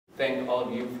thank all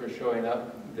of you for showing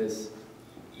up this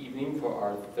evening for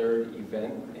our third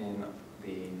event in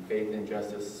the Faith and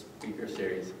Justice Speaker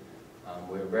Series.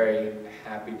 We're very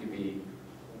happy to be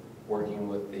working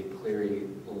with the Cleary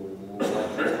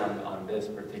Lecture Fund on this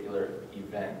particular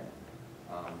event.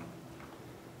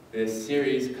 This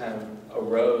series kind of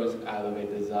arose out of a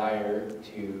desire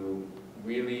to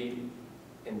really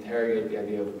interrogate the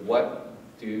idea of what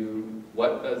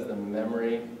does the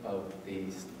memory of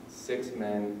these 6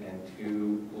 men and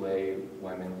 2 lay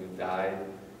women who died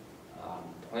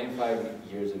 25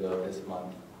 years ago this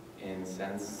month in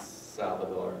San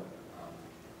Salvador,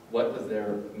 what does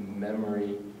their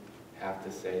memory have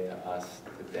to say to us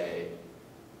today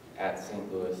at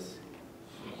St. Louis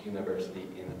University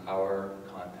in our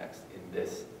context in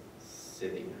this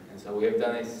city? And so we have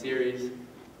done a series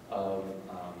of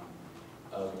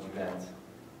events,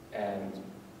 and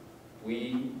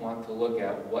we want to look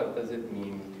at what does it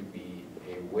mean to be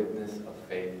a witness of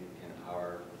faith in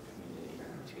our community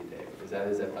today, because that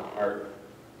is at the heart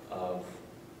of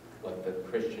what the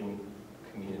Christian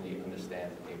community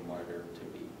understands a martyr to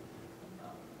be.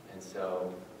 And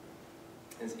so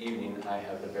this evening I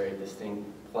have the very distinct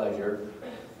pleasure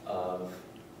of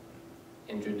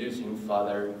introducing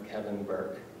Father Kevin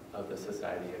Burke of the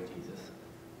Society of Jesus.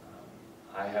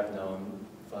 I have known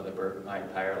Father Burke my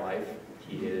entire life.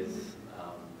 He is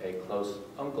a close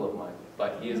uncle of mine,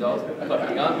 but he is also, but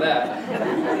beyond that,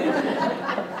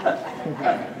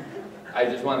 I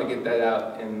just want to get that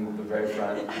out in the very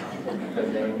front. The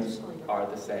names are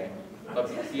the same. But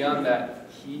beyond that,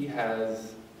 he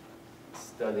has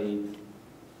studied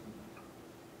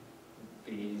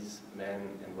these men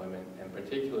and women, and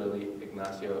particularly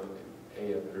Ignacio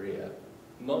Ellacuría,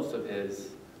 most of his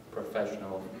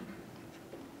professional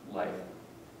life.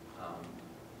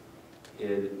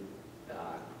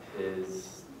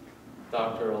 His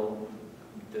doctoral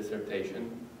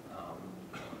dissertation,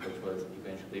 which was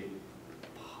eventually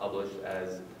published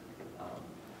as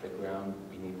The Ground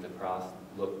Beneath the Cross,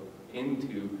 looked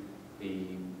into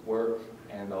the work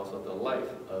and also the life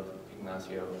of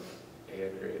Ignacio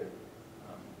Ellacuría.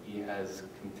 He has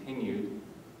continued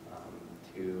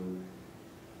to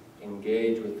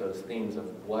engage with those themes of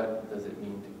what does it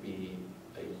mean to be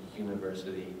a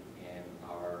university in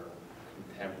our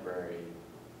contemporary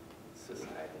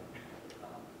society.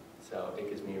 So it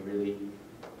gives me a really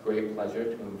great pleasure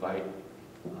to invite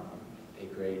a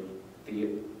great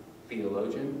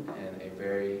theologian and a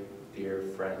very dear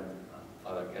friend,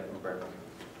 Father Kevin Burke.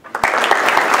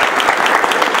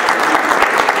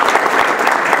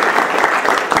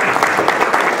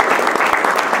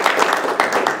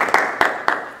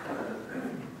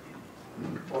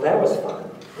 Well, that was fun.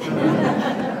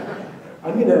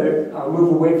 I'm going to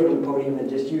move away from the podium and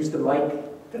just use the mic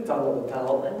that's on the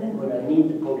lapel, and then when I need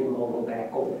the podium, I'll go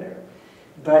back over there.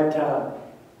 But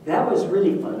that was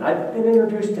really fun. I've been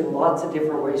introduced in lots of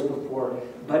different ways before,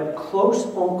 but close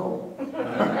uncle,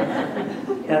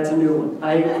 that's a new one.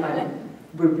 I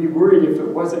would be worried if it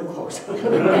wasn't close.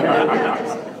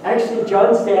 Actually,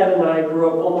 John's dad and I grew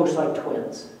up almost like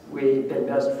twins. We've been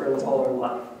best friends all our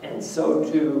life. And so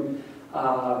to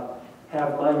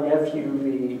have my nephew,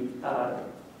 the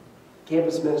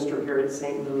campus minister here at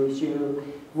St. Louis U,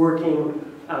 working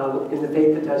in the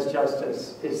faith that does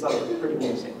justice is like pretty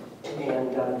amazing.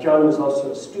 And John was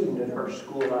also a student at our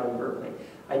school out in Berkeley.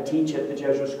 I teach at the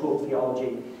Jesuit School of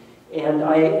Theology. And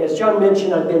as John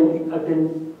mentioned, I've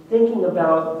been thinking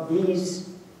about these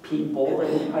people,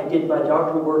 and I did my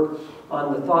doctoral work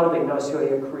on the thought of Ignacio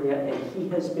Ellacuría, and he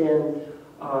has been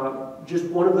just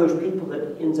one of those people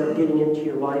that ends up getting into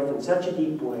your life in such a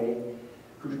deep way,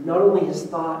 who not only his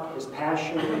thought, his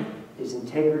passion, his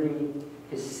integrity,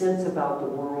 his sense about the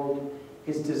world,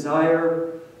 his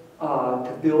desire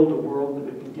to build a world that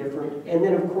would be different, and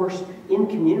then of course in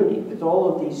community with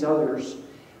all of these others,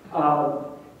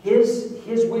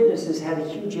 his witness has had a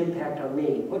huge impact on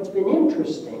me. What's been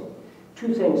interesting,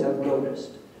 2 things I've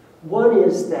noticed. One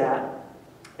is that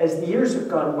as the years have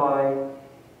gone by,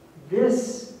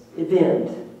 this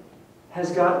event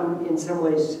has gotten in some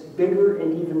ways bigger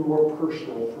and even more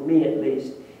personal, for me at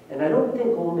least, and I don't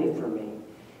think only for me.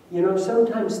 You know,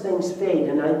 sometimes things fade,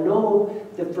 and I know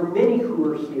that for many who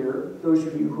are here, those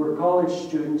of you who are college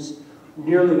students,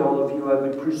 nearly all of you, I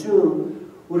would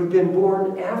presume, would have been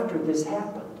born after this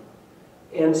happened.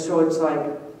 And so it's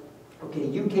like, okay,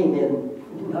 you came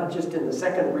in, not just in the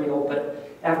second reel, but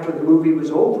after the movie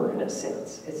was over, in a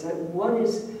sense. It's like,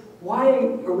 why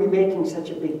are we making such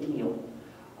a big deal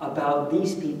about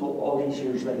these people all these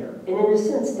years later? And in a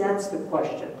sense, that's the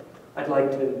question I'd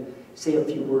like to say a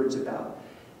few words about.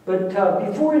 But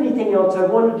before anything else, I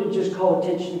wanted to just call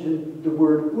attention to the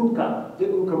word UCA, the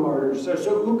UCA Martyrs. So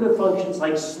UCA functions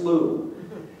like SLU.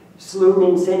 SLU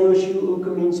means St. Louis U,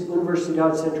 UCA means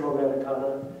Universidad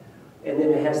Centroamericana, and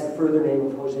then it has the further name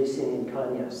of Jose Sinian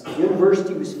Cañas. The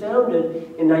university was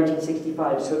founded in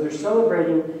 1965, so they're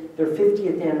celebrating their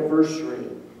 50th anniversary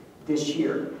this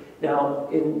year. Now,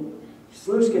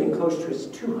 SLU's getting close to its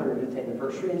 200th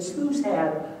anniversary, and SLU's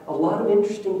had a lot of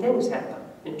interesting things happen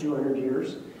in 200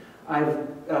 years.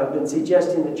 I've been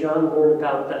suggesting that John learn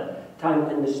about the time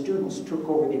when the students took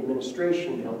over the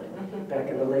administration building back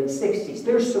in the late 60s.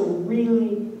 There's some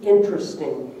really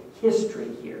interesting history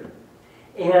here.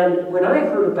 And when I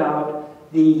heard about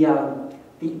the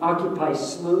Occupy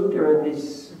SLU during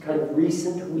these kind of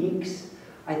recent weeks,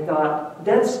 I thought,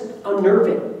 that's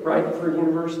unnerving, right, for a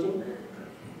university?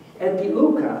 At the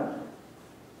UCA,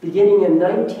 beginning in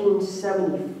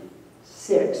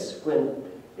 1976, when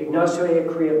Ignacio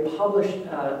Ellacuría published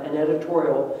an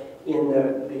editorial in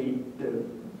the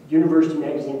university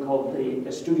magazine called the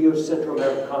Estudios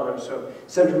Centroamericanos, so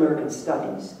Central American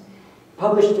Studies,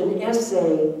 published an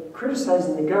essay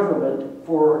criticizing the government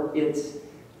for its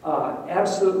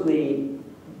absolutely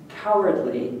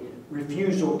cowardly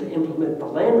refusal to implement the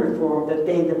land reform that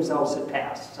they themselves had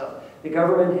passed. So the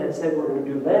government had said, we're going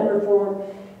to do land reform.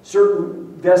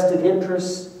 Certain vested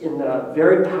interests in the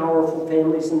very powerful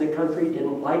families in the country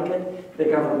didn't like it. The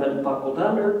government buckled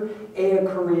under.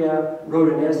 Ellacuría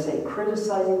wrote an essay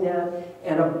criticizing that,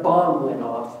 and a bomb went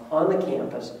off on the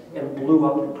campus and blew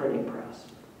up the printing press.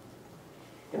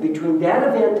 And between that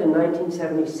event in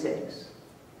 1976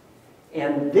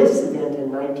 and this event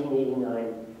in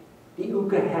 1989, the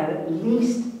UCA had at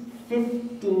least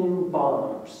 15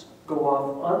 bombs go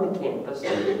off on the campus.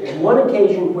 On one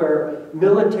occasion where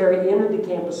military entered the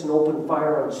campus and opened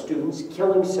fire on students,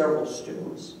 killing several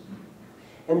students.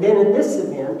 And then in this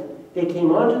event, they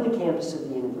came onto the campus of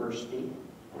the university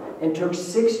and took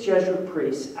 6 Jesuit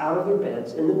priests out of their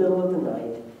beds in the middle of the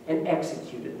night and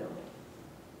executed them.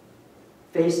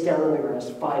 Face down on the grass,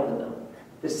 5 of them.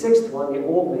 The 6th one, the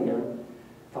old man,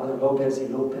 Father Lopez y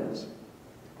Lopez,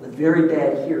 with very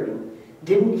bad hearing,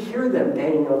 didn't hear them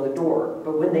banging on the door.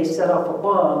 But when they set off a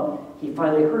bomb, he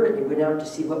finally heard it. He went out to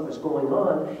see what was going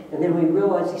on. And then we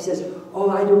realized, he says, oh,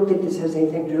 I don't think this has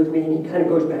anything to do with me. And he kind of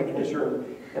goes back in his room.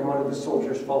 And one of the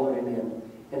soldiers followed him in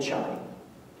and shot him.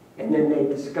 And then they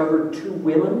discovered 2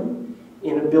 women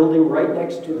in a building right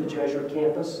next to the Jesuit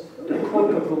campus. The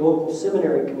cook of the local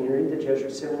seminary community, the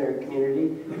Jesuit seminary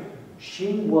community,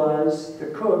 she was the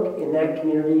cook in that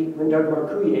community when Doug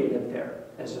Marcuyer lived there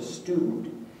as a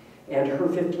student. And her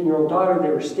 15-year-old daughter, they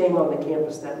were staying on the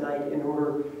campus that night in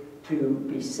order to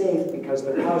be safe because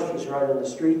their house was right on the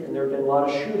street and there had been a lot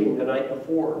of shooting the night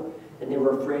before and they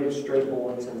were afraid of stray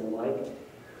bullets and the like.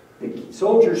 The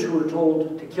soldiers who were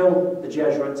told to kill the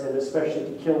Jesuits and especially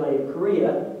to kill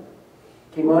Ellacuría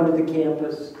came onto the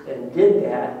campus and did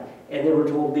that, and they were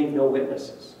told leave no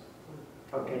witnesses.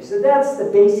 Okay, so that's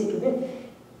the basic event.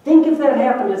 Think if that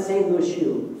happened at St. Louis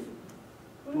U.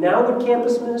 Now would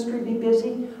campus ministry be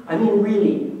busy? I mean,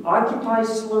 really, Occupy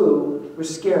SLU was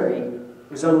scary,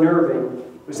 was unnerving,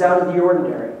 was out of the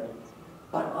ordinary.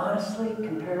 But honestly,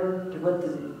 compared to what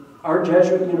our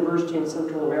Jesuit University in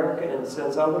Central America and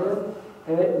San Salvador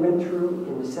went through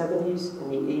in the 70s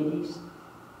and the 80s,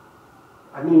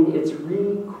 I mean, it's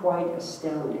really quite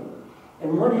astounding.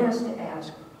 And one has to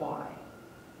ask, why?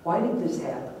 Why did this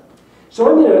happen? So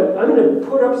I'm going to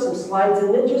put up some slides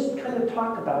and then just kind of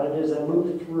talk about it as I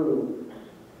move through.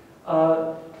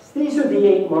 These are the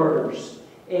 8 martyrs.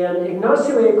 And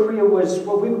Ignacio Ellacuría was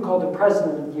what we would call the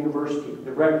president of the university,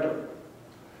 the rector.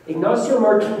 Ignacio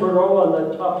Martin Baró on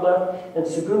the top left and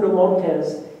Segundo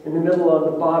Montes in the middle on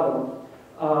the bottom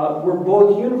were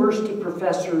both university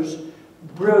professors,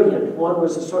 brilliant. One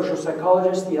was a social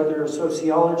psychologist, the other a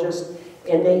sociologist.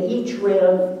 And they each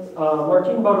ran,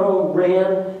 Martin Baró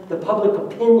ran the public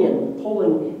opinion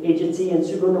polling agency and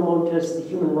Segundo Montes the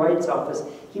human rights office.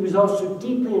 He was also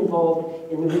deeply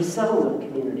involved in the resettlement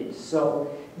communities. So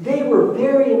they were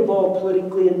very involved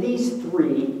politically, and these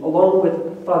 3, along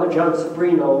with Father John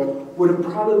Sobrino, would have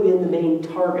probably been the main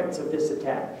targets of this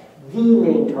attack. The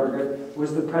main target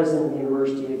was the president of the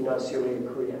university, Ignacio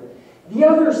Ellacuría. The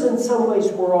others, in some ways,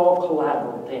 were all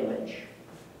collateral damage.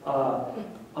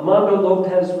 Armando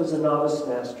Lopez was a novice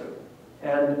master,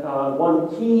 and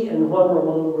he and Juan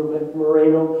Ramon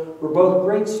Moreno were both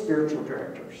great spiritual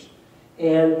directors.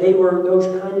 And they were those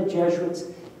kind of Jesuits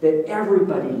that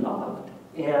everybody loved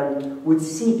and would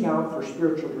seek out for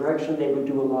spiritual direction. They would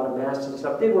do a lot of mass and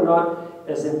stuff. They were not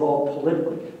as involved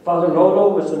politically. Father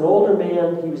Lolo was an older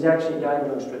man. He was actually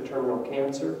diagnosed with terminal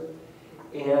cancer.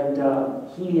 And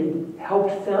he had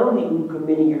helped found the UCA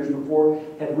many years before,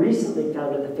 had recently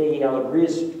founded the Fay Alegria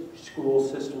school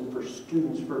system for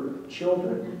students, for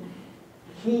children.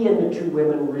 He and the two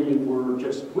women really were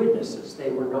just witnesses. They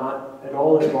were not at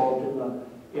all involved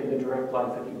in the direct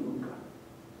life of the UCA.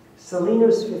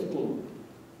 Selena's 15.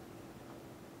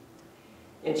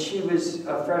 And she was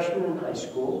a freshman in high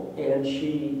school, and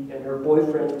she and her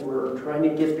boyfriend were trying to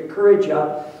get the courage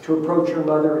up to approach her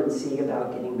mother and see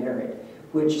about getting married,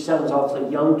 which sounds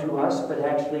awfully young to us, but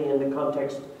actually in the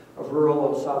context of rural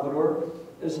El Salvador,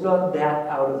 is not that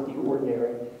out of the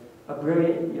ordinary. A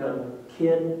brilliant young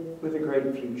kid with a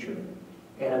great future.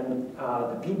 And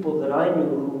the people that I knew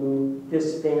who knew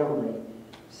this family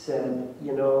said,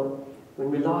 you know,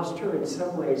 when we lost her, in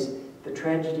some ways, the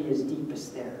tragedy is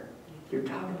deepest there. You're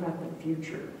talking about the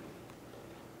future.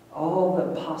 All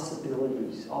the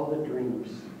possibilities, all the dreams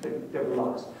that were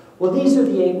lost. Well, these are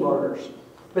the 8 martyrs.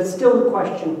 But still the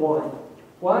question, why?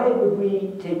 Why would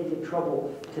we take the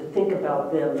trouble to think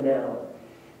about them now?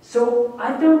 So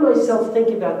I found myself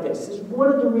thinking about this. This is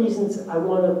one of the reasons I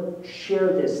want to share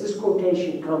this. This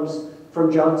quotation comes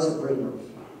from John Sabrino.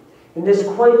 In this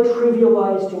quite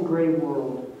trivialized and gray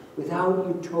world, without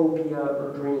utopia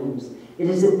or dreams, it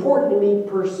is important to meet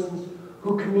persons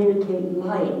who communicate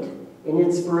light and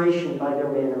inspiration by their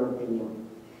manner of being.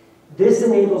 This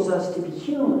enables us to be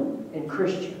human and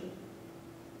Christian.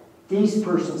 These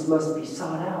persons must be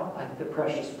sought out like the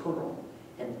precious pearl,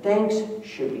 and thanks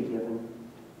should be given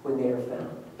when they are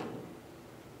found.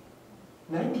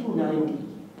 1990.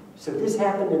 So this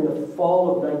happened in the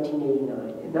fall of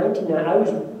 1989. In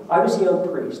 1990, I was a young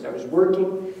priest. I was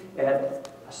working at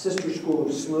a sister school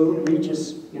of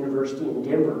Regis University in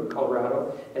Denver,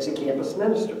 Colorado, as a campus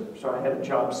minister. So I had a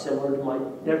job similar to my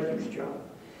nephew's job.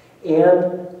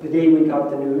 And the day we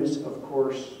got the news, of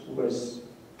course, was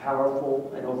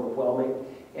powerful and overwhelming.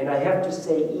 And I have to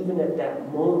say, even at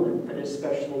that moment, but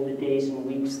especially in the days and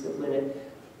weeks that went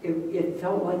it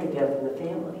felt like a death in the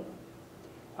family.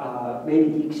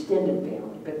 Maybe the extended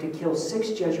family. But to kill 6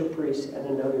 Jesuit priests at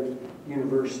another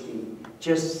university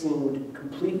just seemed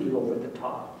completely over the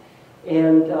top.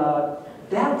 And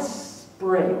that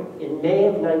spring, in May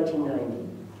of 1990,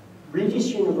 Regis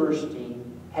University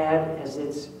had as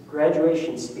its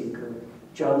graduation speaker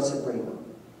John Sabrino,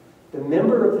 the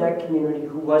member of that community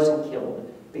who wasn't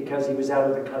killed because he was out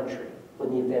of the country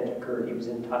when the event occurred. He was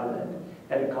in Thailand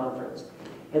at a conference.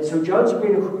 And so John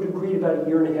Sabrino, who had agreed about a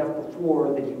year and a half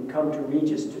before that he would come to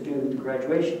Regis to do the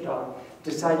graduation talk,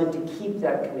 decided to keep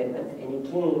that commitment, and he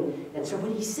came. And so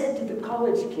what he said to the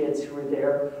college kids who were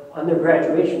there on their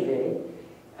graduation day,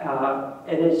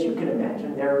 and as you can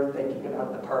imagine, they're thinking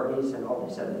about the parties and all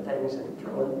these other things and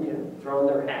throwing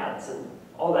their hats and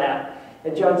all that.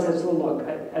 And John says, well, look,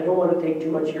 I don't want to take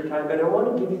too much of your time, but I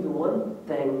want to give you the one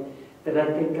thing that I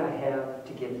think I have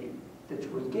to give you that's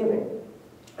worth giving.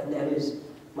 And that is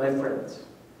my friends,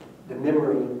 the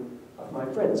memory of my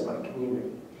friends, my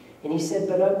community. And he said,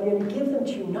 but I'm going to give them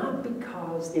to you not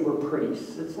because they were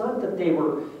priests. It's not that they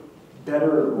were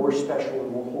better or more special or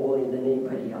more holy than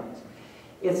anybody else.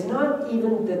 It's not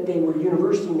even that they were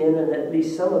university men, and at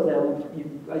least some of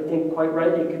them, I think quite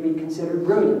rightly, could be considered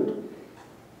brilliant,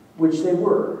 which they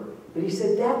were. But he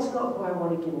said, that's not why I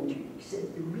want to give them to you. He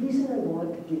said, the reason I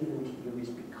want to give them to you is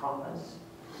because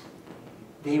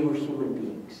they were human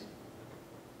beings.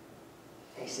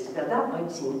 And he says, now that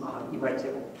might seem odd. You might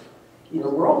say, well, you know,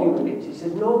 we're all human beings. He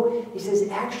says, no. He says,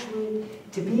 actually,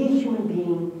 to be a human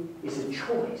being is a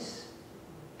choice.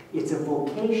 It's a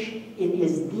vocation. It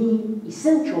is the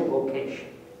essential vocation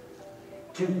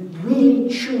to really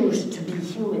choose to be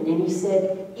human. And he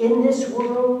said, in this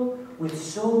world with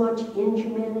so much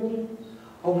inhumanity,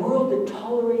 a world that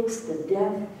tolerates the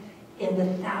death and the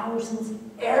thousands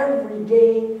every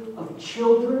day of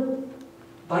children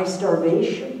by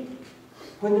starvation,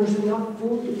 when there's enough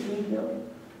food to feed them,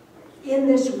 in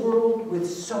this world with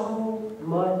so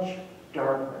much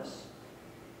darkness,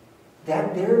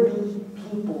 that there be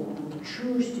people who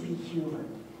choose to be human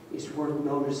is worth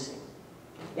noticing.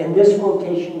 And this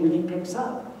vocation really picks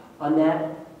up on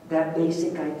that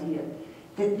basic idea,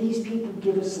 that these people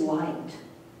give us light.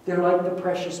 They're like the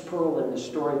precious pearl in the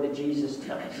story that Jesus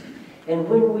tells. And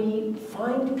when we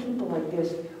find people like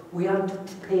this, we ought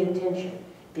to pay attention,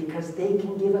 because they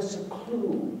can give us a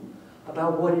clue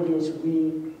about what it is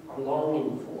we are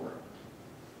longing for.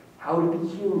 How to be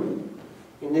human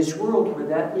in this world where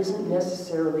that isn't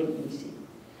necessarily easy.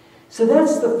 So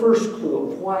that's the first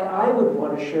clue of why I would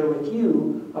want to share with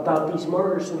you about these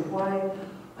martyrs, and why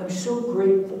I'm so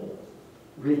grateful,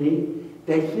 really,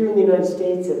 that here in the United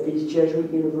States at these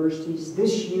Jesuit universities,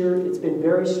 this year it's been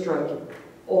very striking.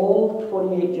 all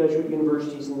 28 Jesuit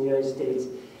universities in the United States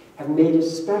have made a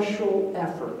special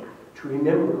effort to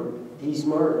remember these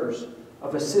martyrs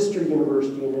of a sister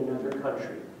university in another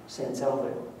country, San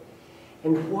Salvador.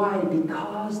 And why?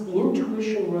 Because the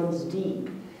intuition runs deep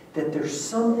that there's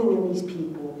something in these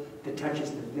people that touches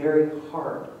the very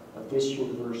heart of this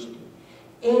university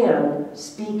and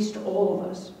speaks to all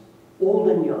of us, old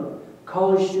and young,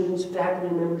 college students,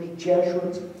 faculty members,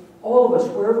 Jesuits, all of us,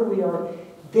 wherever we are.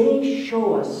 They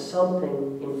show us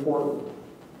something important.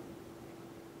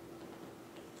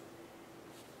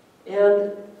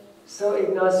 And so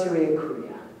Ignacio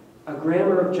Ellacuría, A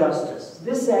Grammar of Justice.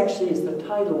 This actually is the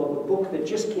title of a book that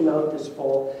just came out this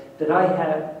fall that I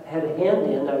had a hand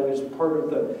in. I was part of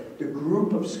the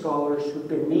group of scholars who've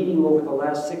been meeting over the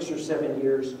last 6 or 7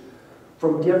 years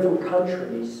from different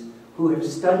countries who have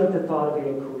studied the thought of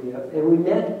Ellacuría. And we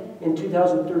met in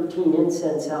 2013 in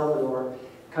San Salvador,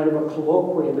 kind of a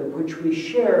colloquium at which we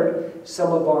shared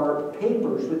some of our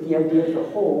papers with the idea of the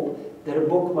hope that a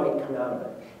book might come out of it.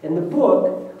 And the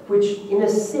book, which in a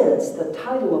sense, the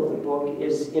title of the book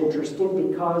is interesting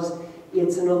because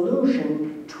it's an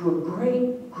allusion to a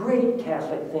great, great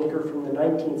Catholic thinker from the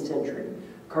 19th century,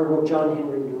 Cardinal John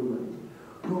Henry Newman,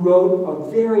 who wrote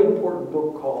a very important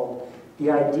book called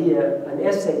The Idea, an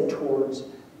essay towards,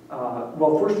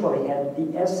 well, first of all, he had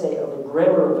the essay of A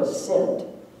Grammar of Assent,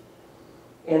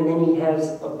 and then he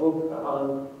has a book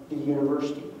on the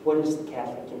university. What is the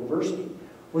Catholic University?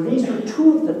 Well, these are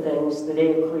two of the things that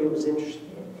Ellacuría was interested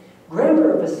in.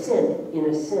 Grammar of Assent, in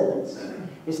a sense,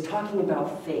 is talking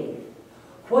about faith.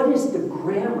 What is the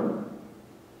grammar?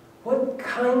 What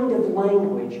kind of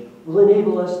language will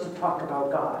enable us to talk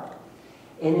about God?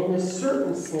 And in a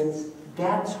certain sense,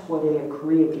 that's what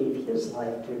Ellacuría gave his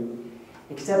life to.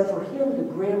 Except for him, the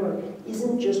grammar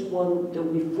isn't just one that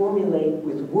we formulate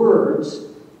with words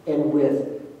and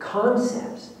with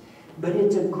concepts, but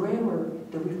it's a grammar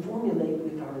that we formulate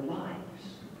with our lives,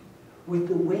 with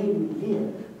the way we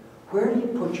live. Where do you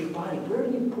put your body? Where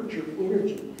do you put your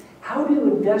energy? How do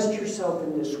you invest yourself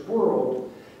in this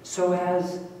world so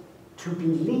as to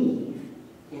believe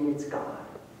in its God?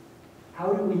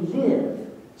 How do we live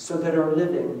so that our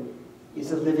living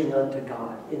is a living unto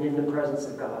God and in the presence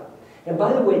of God? And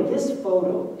by the way, this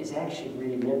photo is actually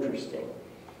really interesting.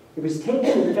 It was taken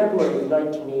in February of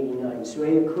 1989, so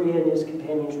Ellacuría and his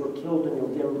companions were killed in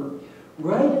November.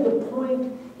 Right at the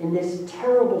point in this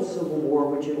terrible civil war,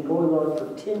 which had been going on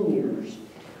for 10 years,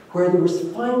 where there was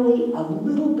finally a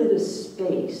little bit of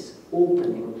space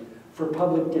opening for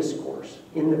public discourse.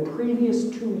 In the previous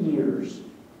 2 years,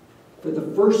 for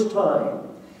the first time,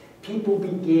 people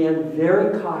began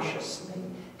very cautiously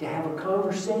to have a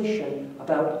conversation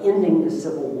about ending the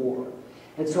Civil War.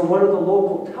 And so one of the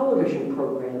local television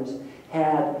programs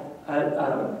had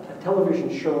a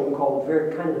television show called,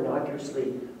 very kind of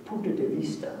innocuously, Punto de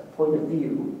Vista, Point of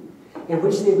View, in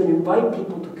which they would invite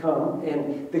people to come,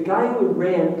 and the guy who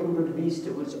ran Punto de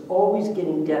Vista was always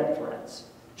getting death threats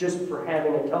just for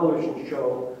having a television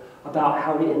show about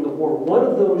how to end the war. One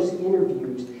of those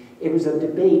interviews, it was a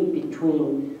debate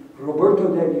between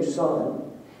Roberto de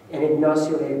Busan and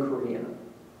Ignacio Ellacuría.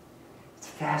 It's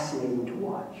fascinating to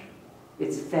watch.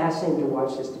 It's fascinating to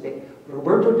watch this debate.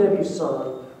 Roberto de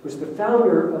Busan was the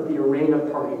founder of the Arena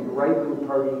Party, the right-wing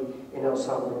party in El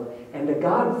Salvador, and the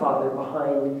godfather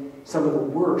behind some of the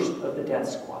worst of the death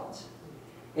squads.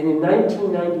 And in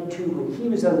 1992, when he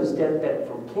was on his deathbed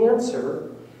from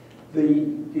cancer, the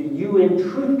UN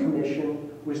Truth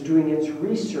Commission was doing its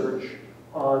research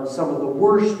on some of the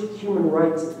worst human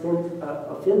rights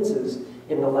offenses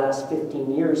in the last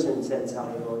 15 years in San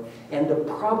Salvador. And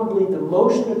probably the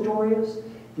most notorious,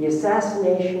 the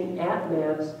assassination at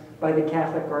Mass by the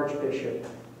Catholic Archbishop,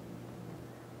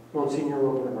 Monsignor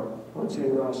Romero,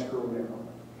 Monsignor Oscar Romero.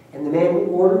 And the man who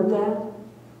ordered that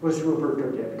was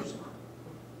Roberto de Busan.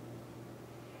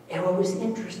 And what was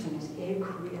interesting is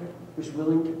Ellacuría was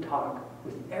willing to talk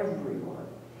with everyone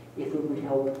if it would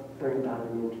help bring about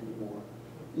an end to the war,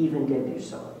 even de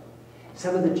Busan.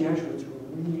 Some of the Jesuits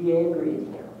were really angry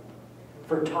at him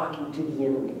for talking to the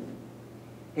enemy.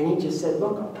 And he just said,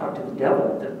 look, I'll talk to the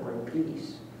devil, that will bring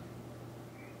peace.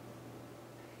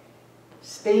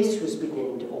 Space was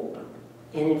beginning to open.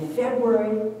 And in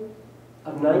February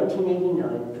of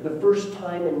 1989, for the first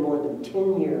time in more than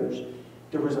 10 years,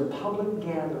 there was a public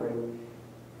gathering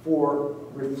for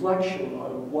reflection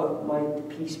on what might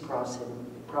the peace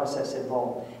process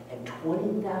involve. And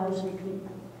 20,000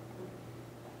 people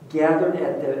gathered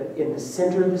in the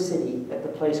center of the city at the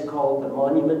place called the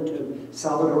Monument to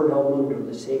Salvador del Mundo,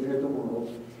 the Savior of the World.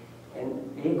 And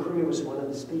Ellacuría was one of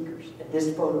the speakers. And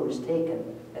this photo was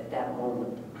taken at that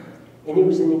moment. And it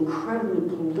was an incredibly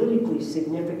politically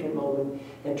significant moment.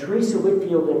 And Teresa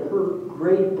Whitfield, in her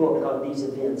great book on these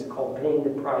events called Paying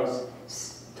the Price,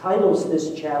 titles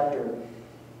this chapter,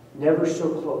 Never So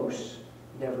Close,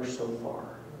 Never So Far.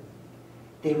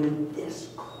 They were this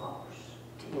close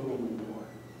to ending the war.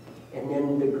 And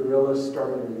then the guerrillas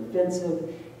started an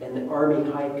offensive, and the Army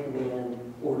High Command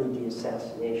ordered the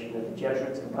assassination of the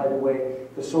Jesuits. And by the way,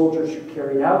 the soldiers who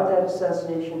carried out that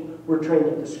assassination were trained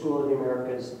at the School of the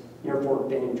Americas near Fort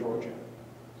Benning, Georgia.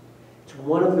 It's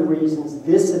one of the reasons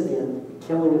this event, the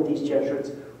killing of these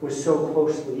Jesuits, was so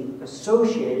closely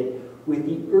associated with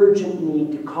the urgent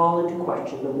need to call into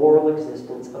question the moral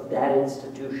existence of that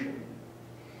institution,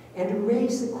 and to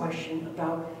raise the question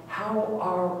about how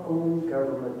our own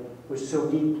government was so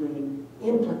deeply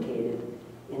implicated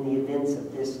in the events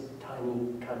of this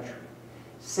tiny country.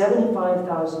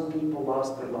 75,000 people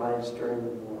lost their lives during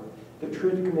the war. The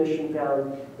Truth Commission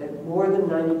found that more than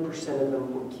 90% of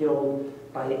them were killed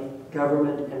by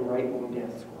government and right-wing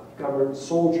death squads, government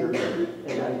soldiers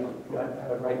and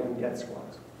right-wing death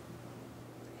squads.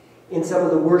 In some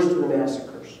of the worst of the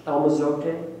massacres,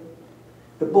 Almazote,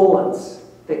 the bullets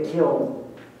that killed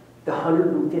the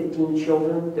 115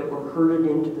 children that were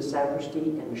herded into the sacristy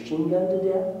and machine gunned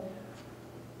to death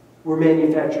were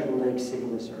manufactured in Lake City,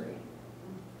 Missouri.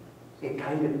 It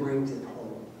kind of brings it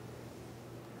home.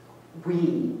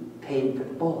 We paid for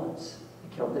the bullets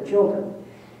that killed the children.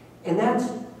 And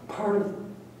that's part of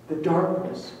the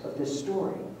darkness of this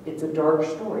story. It's a dark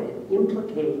story. It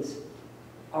implicates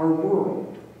our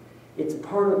world. It's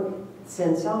part of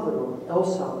San Salvador, El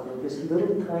Salvador, this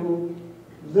little tiny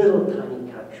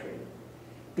country,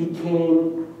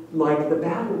 became like the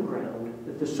battleground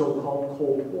of the so-called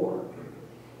Cold War.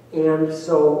 And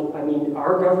so, I mean,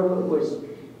 our government was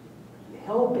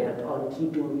hell-bent on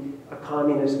keeping a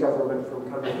communist government from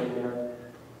coming in there.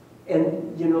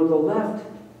 And, you know, the left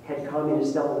had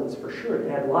communist elements for sure. It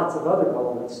had lots of other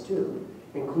elements too,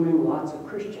 including lots of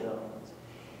Christian elements.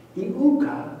 The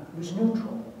UCA was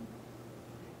neutral.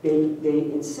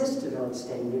 They insisted on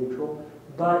staying neutral,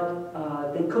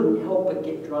 but they couldn't help but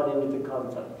get drawn into the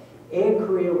conflict. Ea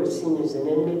Korea was seen as an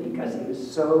enemy because he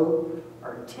was so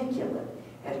articulate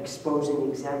at exposing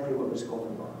exactly what was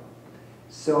going on.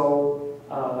 So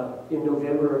in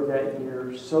November of that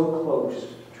year, so close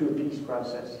to a peace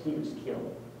process, he was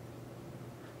killed.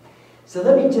 So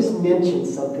let me just mention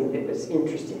something that was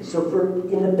interesting. So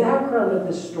in the background of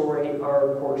this story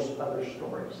are, of course, other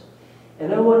stories.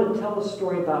 And I want to tell a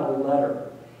story about a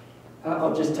letter.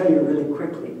 I'll just tell you really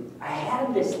quickly. I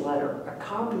had this letter, a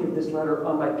copy of this letter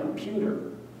on my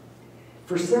computer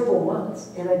for several months,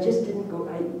 and I just didn't go,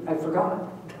 I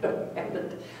forgot.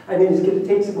 I mean, it's going to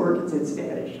take some work, it's in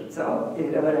Spanish. So,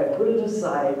 but I put it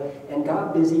aside and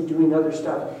got busy doing other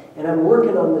stuff. And I'm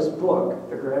working on this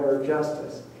book, The Grammar of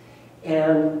Justice.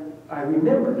 And I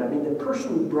remembered, I mean, the person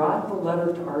who brought the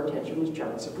letter to our attention was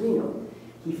John Sobrino.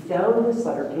 He found this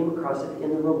letter, came across it in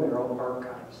the Romero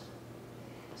archives.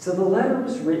 So the letter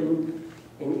was written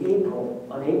in April,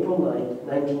 on April 9th,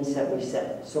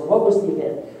 1977. So what was the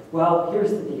event? Well, here's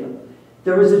the deal.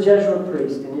 There was a Jesuit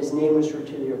priest, and his name was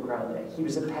Rutilio Grande. He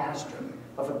was a pastor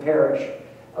of a parish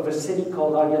of a city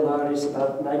called Aguilares,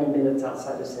 about 90 minutes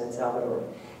outside of San Salvador.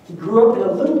 He grew up in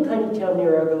a little tiny town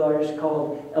near Aguilares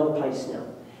called El Paisnel.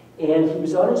 And he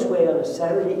was on his way on a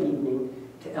Saturday evening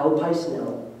to El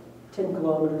Paisnel, 10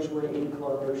 kilometers away, 8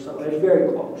 kilometers, something. It was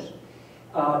very close,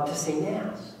 to say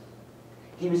Mass.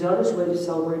 He was on his way to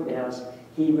celebrate Mass.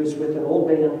 He was with an old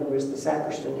man who was the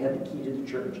sacristan, had the key to the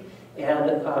church, and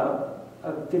a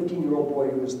 15-year-old boy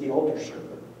who was the altar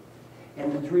server.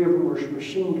 And the three of them were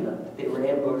machine gunned. They were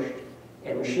ambushed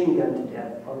and machine gunned to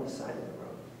death on the side of the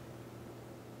road.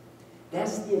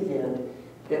 That's the event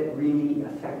that really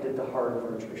affected the heart of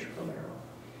Archbishop Romero.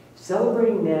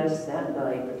 Celebrating Mass that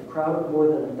night with a crowd of more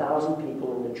than 1,000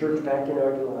 people in the church back in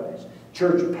Aguilares.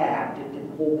 Church packed, it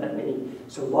didn't hold that many,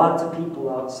 so lots of people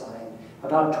outside.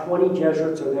 About 20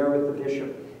 Jesuits are there with the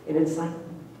bishop, and it's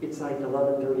like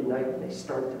 11:30 at night when they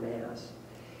start the Mass.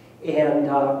 And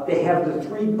they have the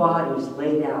three bodies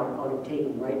laid out on a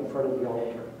table right in front of the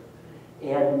altar,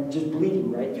 and just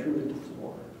bleeding right through to the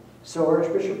floor. So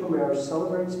Archbishop Romero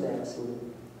celebrates Mass in the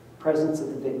presence of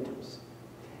the victims.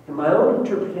 In my own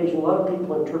interpretation, a lot of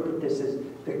people interpret this as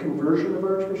the conversion of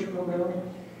Archbishop Romero.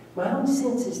 My own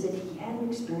sense is that he had an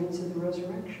experience of the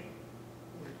resurrection.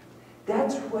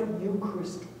 That's what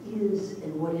Eucharist is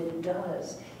and what it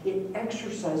does. It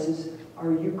exercises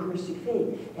our Eucharistic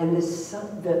faith. And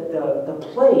the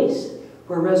place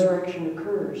where resurrection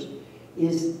occurs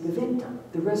is the victim.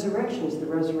 The resurrection is the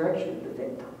resurrection of the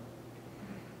victim.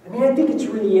 I mean, I think it's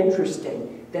really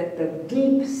interesting that the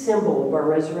deep symbol of our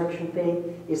resurrection faith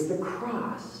is the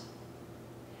cross.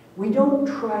 We don't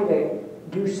try to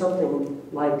do something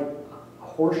like a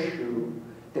horseshoe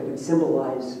that would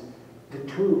symbolize the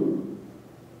tomb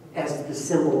as the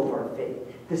symbol of our faith.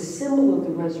 The symbol of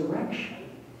the resurrection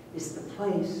is the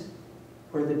place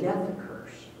where the death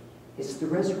occurs. It's the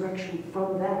resurrection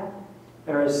from that.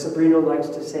 Or as Sabrina likes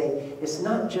to say, it's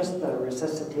not just the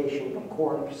resuscitation of a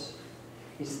corpse.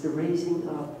 It's the raising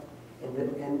up and the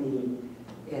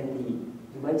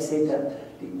you might say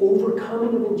that the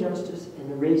overcoming of injustice and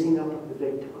the raising up of the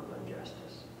victim of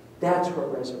injustice. That's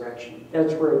what resurrection,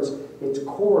 that's where its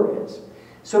core is.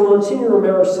 So Monsignor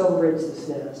Romero celebrates this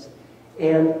Mass,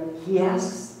 and he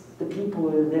asks the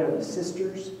people who are there, the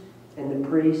sisters and the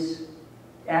priests,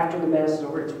 after the Mass is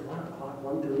over, it's 1 o'clock,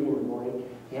 1:30 in the morning,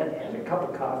 he had a cup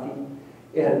of coffee,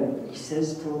 and he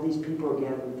says to all these people who are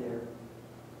gathered there,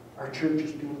 our church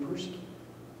is being persecuted.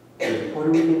 What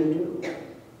are we going to do?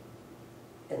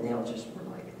 And they all just were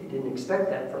like, they didn't expect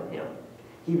that from him.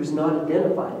 He was not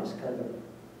identified as kind of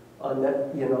on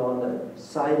that, on the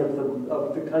side of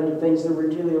the kind of things that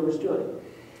Rutilio was doing.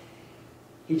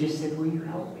 He just said, will you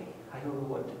help me? I don't know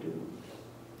what to do.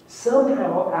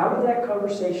 Somehow, out of that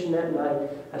conversation that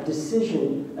night, a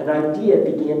decision, an idea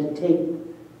began to take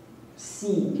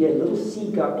seed. Yeah, a little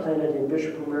seed got planted in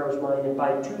Bishop Romero's mind, and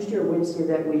by Tuesday or Wednesday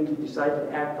that week, he decided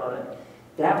to act on it.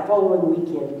 That following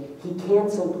weekend, he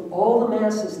canceled all the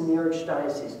Masses in the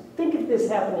Archdiocese. Think if this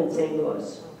happened in St.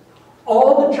 Louis.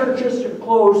 All the churches are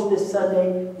closed this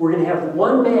Sunday. We're going to have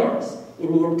one Mass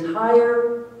in the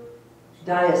entire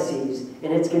diocese,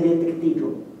 and it's going to be at the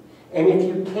cathedral. And if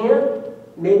you can't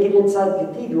make it inside the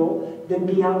cathedral, then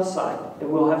be outside,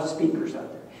 and we'll have speakers out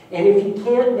there. And if you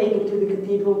can't make it to the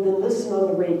cathedral, then listen on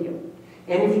the radio.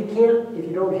 And if you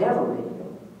don't have a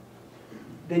radio,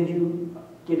 then you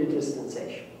get a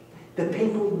dispensation. The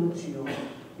papal nuncio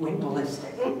went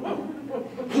ballistic.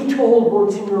 He told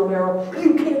Monsignor Romero,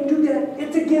 you can't do that.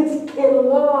 It's against canon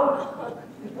law.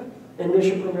 And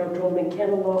Bishop Romero told me,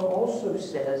 canon law also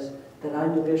says that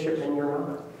I'm the bishop and you're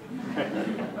not.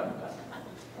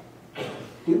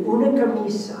 The Unica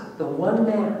Missa, the one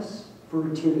Mass for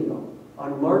Rutilio,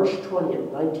 on March 20th,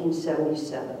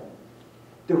 1977,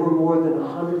 there were more than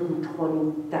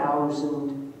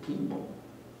 120,000 people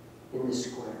in the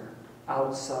square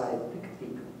outside the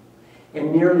cathedral.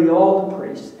 And nearly all the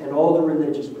priests and all the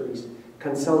religious priests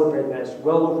can celebrate Mass,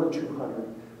 well over 200,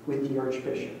 with the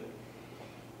Archbishop.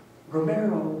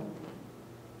 Romero,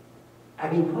 I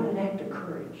mean, what an act of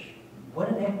courage. What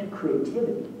an act of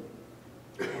creativity.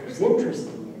 What was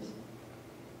interesting is,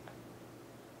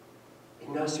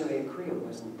 Ignacio Ellacuría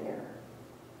wasn't there.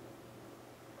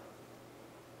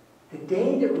 The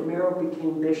day that Romero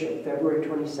became bishop, February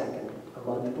 22nd, a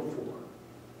month before,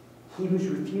 he was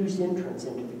refused entrance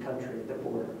into the country at the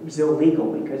border. It was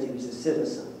illegal because he was a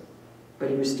citizen, but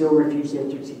he was still refused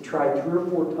entrance. He tried 3 or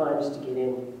 4 times to get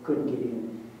in, couldn't get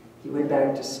in. He went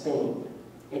back to Spain,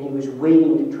 and he was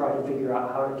waiting to try to figure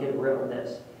out how to get around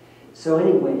this. So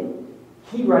anyway,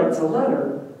 he writes a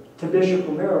letter to Bishop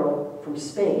Romero from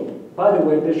Spain. By the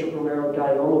way, Bishop Romero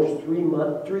died almost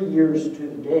 3 years to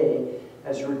the day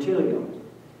as Rutilio.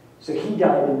 So he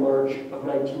died in March of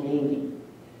 1980.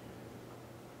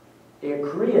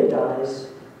 Ellacuría dies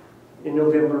in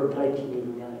November of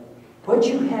 1989. What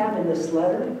you have in this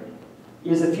letter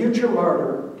is a future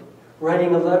martyr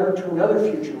writing a letter to another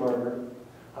future martyr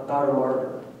about a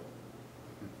martyr.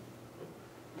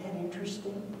 Isn't that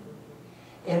interesting?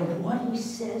 And what he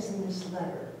says in this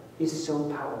letter is so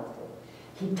powerful.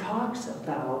 He talks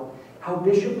about how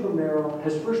Bishop Romero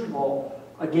has, first of all,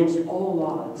 against all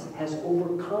odds, has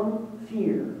overcome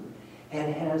fear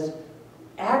and has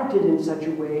acted in such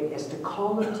a way as to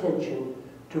call attention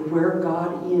to where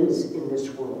God is in this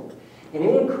world. And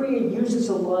Ellacuría uses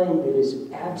a line that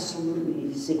is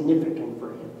absolutely significant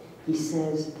for him. He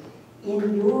says,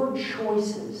 in your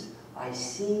choices, I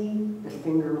see the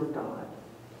finger of God.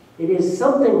 It is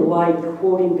something like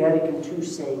quoting Vatican II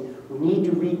saying, we need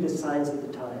to read the signs of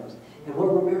the times. And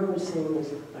what Romero is saying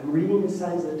is, I'm reading the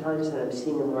signs of the times and I'm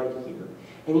seeing them right here.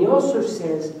 And he also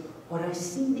says, what I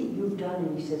see that you've done,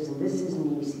 and he says, and this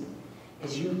isn't easy,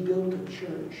 is you've built a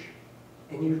church,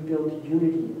 and you've built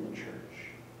unity in the church.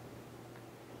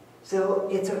 So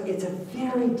it's a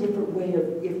very different way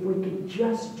of, if we could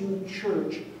just do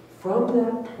church from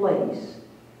that place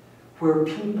where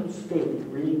people's faith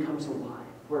really comes alive,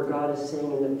 where God is saying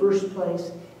in the first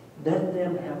place, let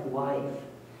them have life.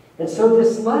 And so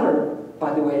this letter,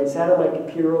 by the way, it sat on my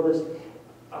computer, all this,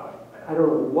 I don't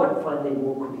know what finally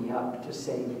woke me up to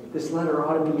say this letter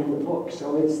ought to be in the book.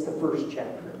 So it's the first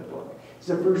chapter of the book. It's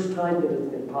the first time that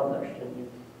it's been published, and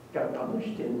got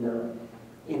published in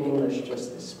English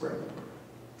just this spring.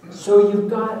 So you've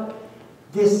got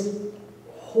this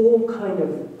whole kind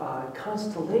of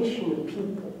constellation of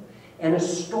people and a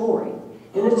story.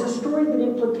 And it's a story that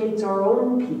implicates our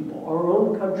own people, our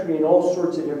own country in all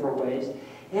sorts of different ways.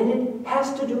 And it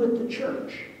has to do with the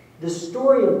church. The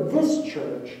story of this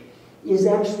church is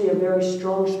actually a very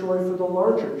strong story for the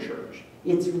larger church.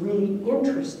 It's really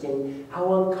interesting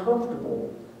how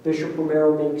uncomfortable Bishop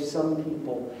Romero makes some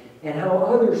people, and how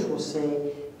others will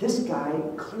say, this guy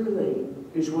clearly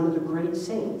is one of the great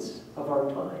saints of our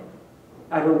time.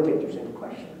 I don't think there's any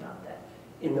question about that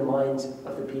in the minds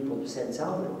of the people of San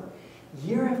Salvador.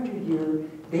 Year after year,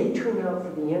 they turn out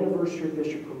for the anniversary of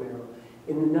Bishop Romero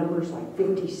in the numbers like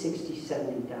 50, 60,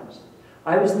 70,000.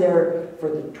 I was there for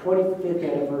the 25th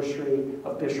anniversary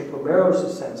of Bishop Romero's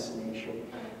assassination,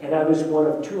 and I was one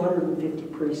of 250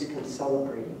 priests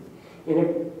celebrating.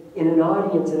 In an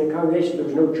audience, in a congregation, there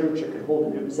was no church that could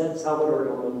hold it. It was at Salvador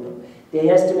del Mundo. They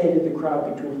estimated the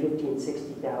crowd between 50 and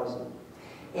 60,000.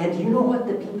 And you know what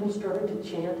the people started to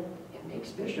chant? It makes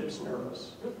bishops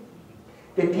nervous.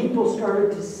 The people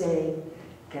started to say,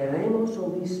 queremos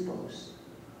obispos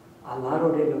al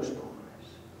lado de los pobres.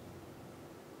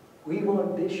 We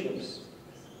want bishops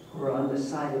who are on the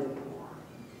side of the poor.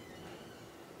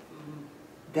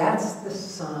 That's the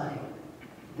sign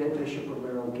that Bishop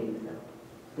Romero gave them,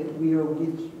 that we are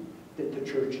with you, that the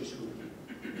church is with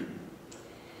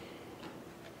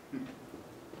you.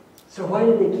 So why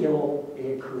did they kill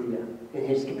Korea and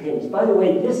his companions? By the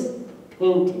way, this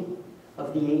painting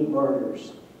of the 8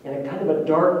 martyrs, and a kind of a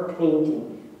dark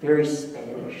painting, very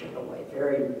Spanish in a way,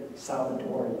 very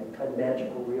Salvadoran, kind of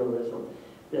magical realism,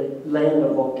 the land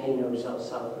of volcanoes, El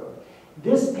Salvador.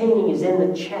 This painting is in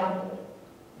the chapel,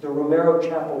 the Romero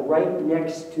Chapel, right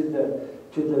next to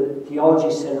the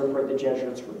Theology Center where the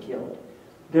Jesuits were killed.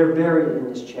 They're buried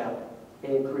in this chapel.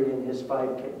 Korea and his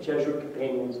 5 Jesuit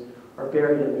companions are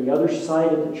buried on the other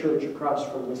side of the church across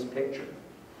from this picture.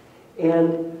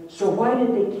 And so why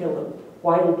did they kill him?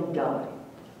 Why did he die?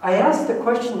 I asked the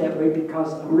question that way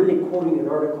because I'm really quoting an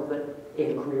article that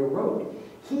Korea wrote.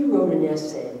 He wrote an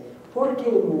essay, ¿Por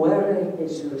qué muere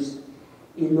Jesús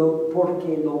y por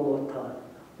qué lo matan?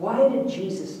 Why did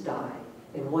Jesus die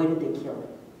and why did they kill him?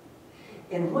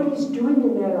 And what he's doing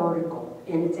in that article,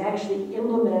 and it's actually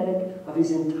emblematic of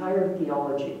his entire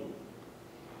theology,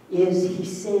 is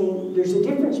he's saying there's a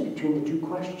difference between the two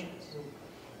questions.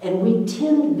 And we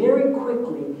tend very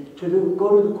quickly to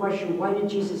go to the question, why did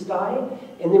Jesus die?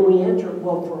 And then we answer,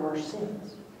 well, for our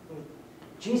sins.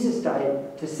 Jesus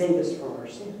died to save us from our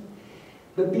sins.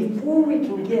 But before we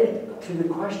can get to the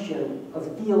question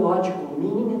of theological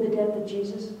meaning of the death of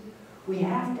Jesus, we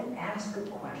have to ask a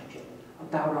question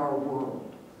about our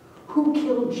world. Who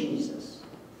killed Jesus?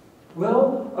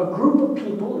 Well, a group of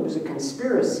people, it was a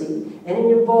conspiracy, and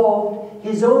it involved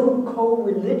his own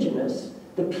co-religionists,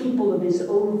 the people of his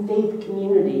own faith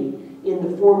community in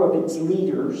the form of its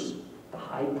leaders, the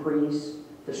high priests,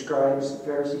 the scribes, the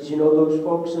Pharisees, you know those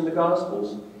folks in the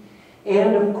Gospels?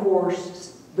 And of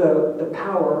course, the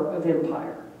power of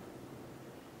empire.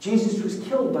 Jesus was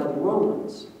killed by the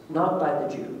Romans, not by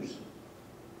the Jews.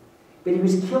 But he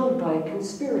was killed by a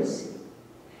conspiracy.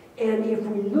 And if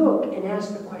we look and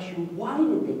ask the question, why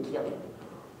did they kill him?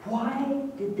 Why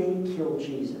did they kill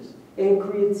Jesus? And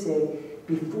Korea say,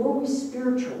 before we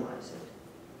spiritualize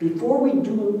it, before we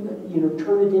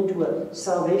turn it into a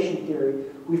salvation theory,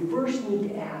 we first need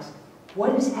to ask,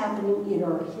 what is happening in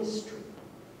our history?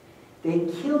 They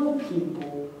kill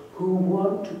people who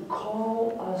want to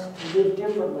call us to live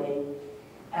differently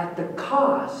at the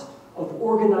cost of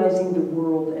organizing the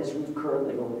world as we've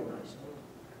currently organized it.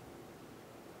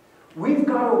 We've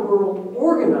got a world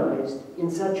organized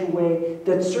in such a way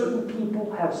that certain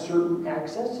people have certain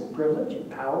access and privilege and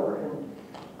power and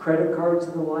credit cards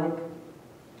and the like.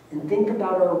 And think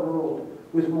about our world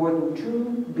with more than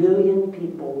 2 billion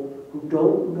people who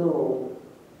don't know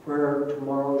where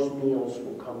tomorrow's meals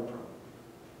will come from,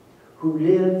 who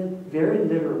live very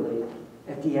literally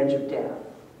at the edge of death.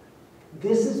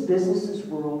 This is business as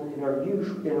world in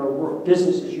our world,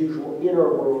 business as usual in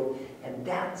our world, and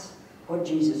that's what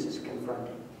Jesus is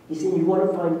confronting. He's saying, you want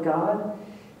to find God?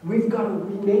 We've got to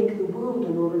remake the world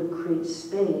in order to create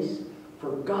space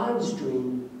for God's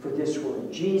dream for this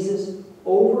world. Jesus,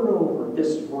 over and over, this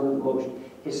is one of the most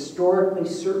historically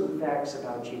certain facts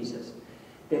about Jesus,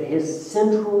 that his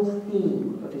central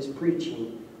theme of his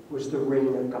preaching was the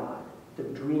reign of God, the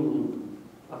dream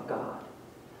of God,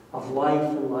 of life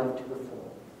and life to the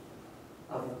full,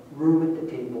 of room at the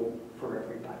table for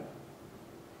everybody.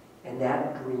 And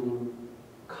that dream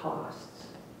costs.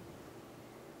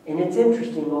 And it's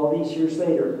interesting, all these years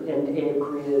later, and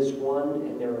Korea is one,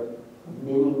 and there are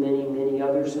many, many, many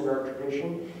others in our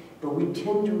tradition, but we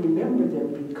tend to remember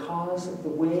them because of the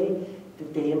way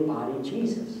that they embody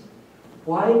Jesus.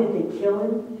 Why did they kill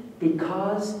him?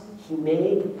 Because he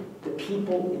made the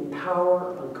people in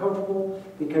power uncomfortable,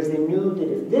 because they knew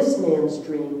that if this man's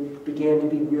dream began to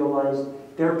be realized,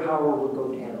 their power would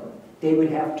go down. They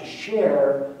would have to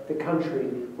share the country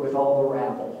with all the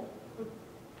rabble.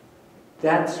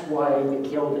 That's why they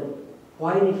killed him.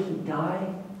 Why did he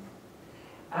die?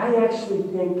 I actually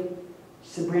think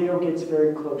Sabrina gets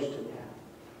very close to that.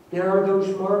 There are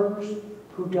those martyrs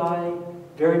who die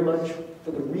very much for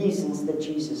the reasons that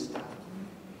Jesus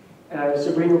died.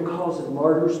 Sabrina calls them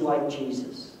martyrs like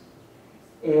Jesus.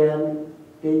 And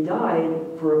they died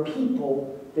for a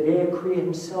people that Korea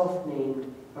himself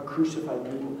named a crucified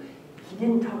people. He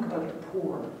didn't talk about the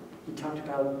poor. He talked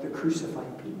about the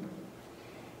crucified people.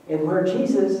 And where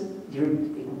Jesus,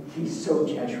 he's so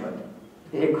Jesuit.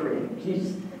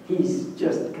 He's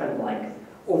just kind of like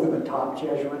over-the-top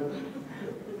Jesuit.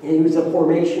 And he was a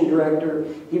formation director,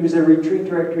 he was a retreat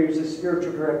director, he was a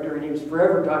spiritual director, and he was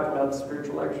forever talking about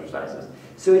spiritual exercises.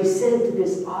 So he said to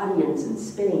this audience in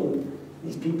Spain,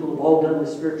 these people have all done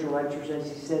the spiritual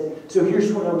exercises, he said, so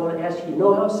here's what I want to ask you. You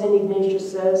know how St.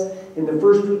 Ignatius says in the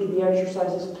first week of the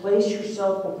exercises, place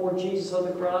yourself before Jesus on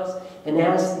the cross and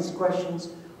ask these questions.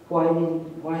 What am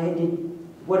I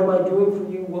doing for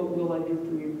you? What will I do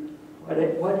for you?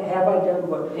 What have I done?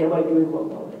 What am I doing? What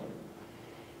will I do?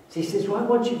 So he says, well, I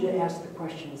want you to ask the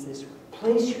questions this way.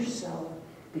 Place yourself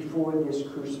before this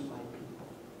crucified people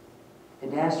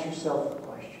and ask yourself the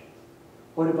question,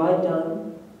 what have I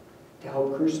done to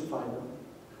help crucify them?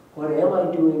 What am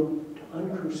I doing to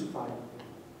uncrucify them?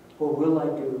 What will I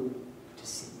do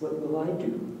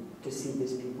to see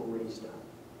these people raised up?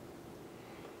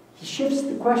 He shifts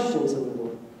the questions a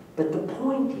little, but the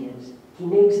point is, he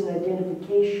makes an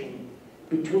identification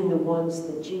between the ones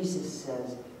that Jesus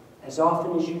says, as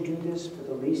often as you do this for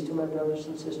the least of my brothers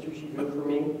and sisters, you do for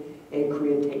me, and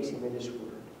Korea takes him at his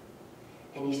word.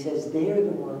 And he says, they are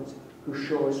the ones who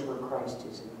show us where Christ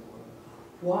is in the world.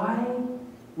 Why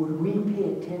would we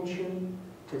pay attention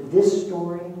to this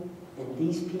story and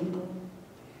these people?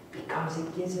 Because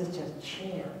it gives us a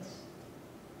chance,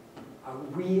 a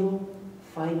real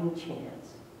fighting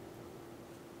chance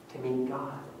to meet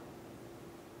God,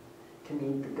 to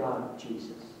meet the God of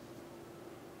Jesus.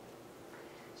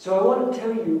 So I want to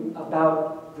tell you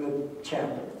about the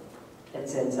chapel at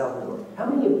San Salvador. How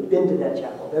many have been to that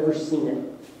chapel, have ever seen it?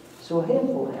 So a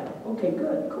handful have. Okay,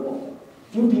 good, cool.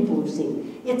 Few people have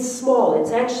seen it. It's small.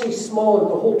 It's actually smaller.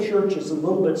 The whole church is a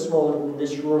little bit smaller than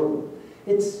this room.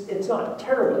 It's not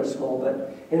terribly small,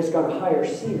 and it's got a higher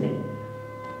ceiling.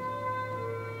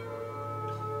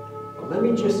 Well, let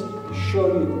me just show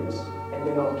you this, and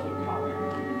then I'll keep talking.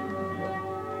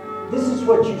 This is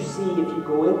what you see if you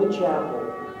go in the chapel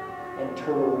and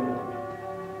turn around.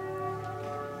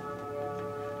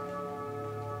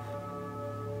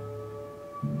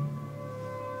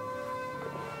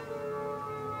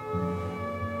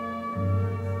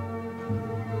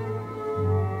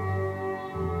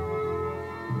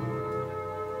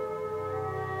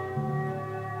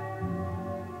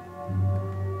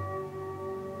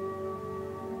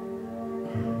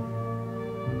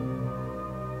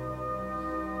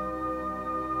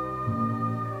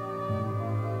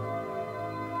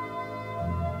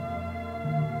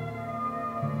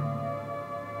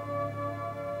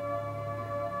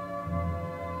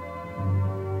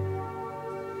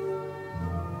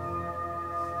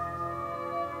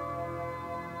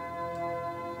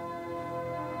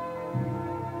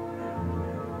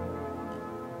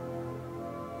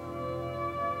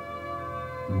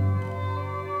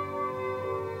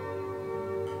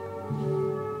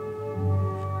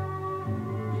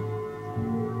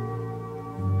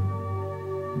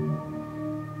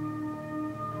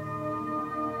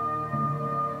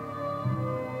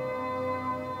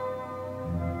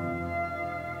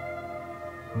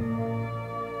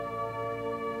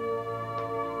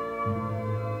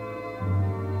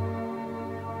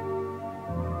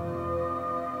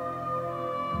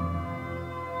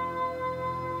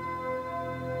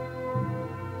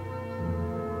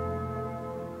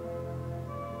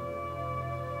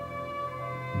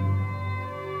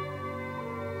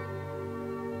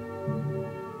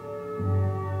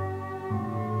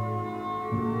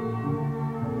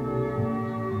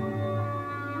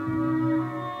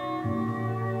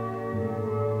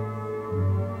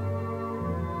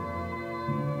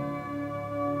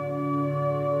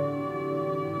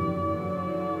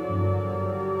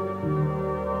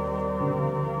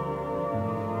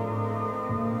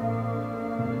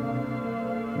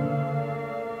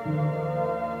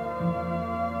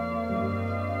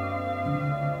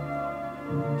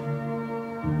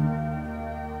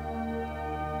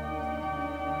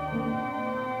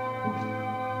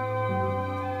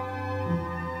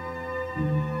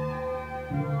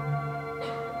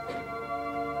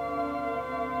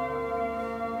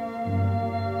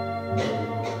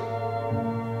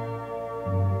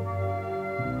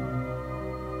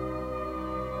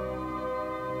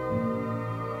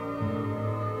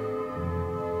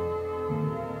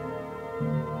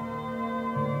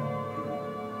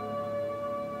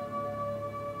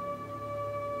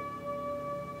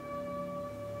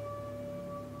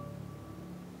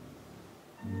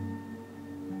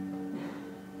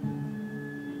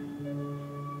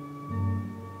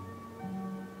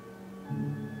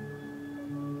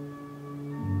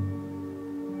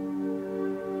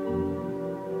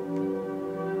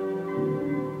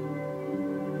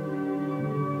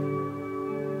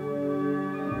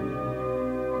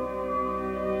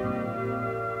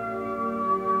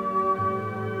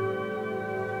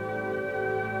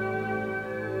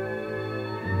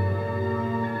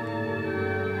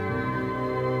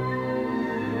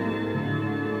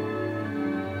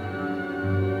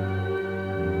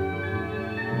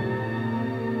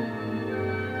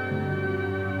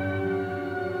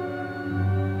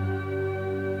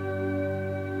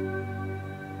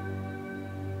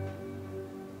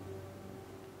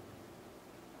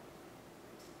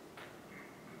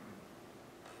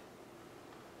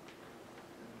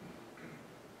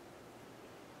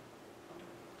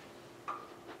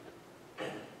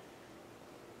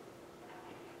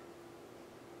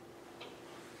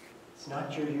 It's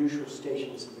not your usual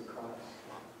stations of the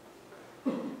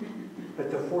cross,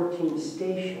 but the 14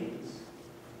 stations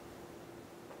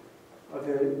of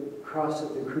the cross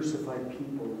of the crucified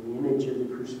people, the image of the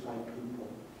crucified people,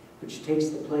 which takes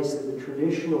the place of the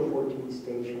traditional 14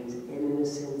 stations and, in a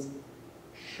sense,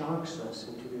 shocks us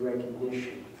into the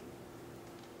recognition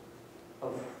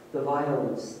of the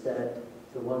violence that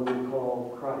the one we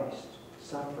call Christ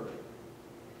suffered.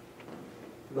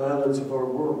 The violence of our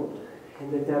world.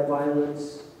 And that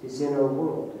violence is in our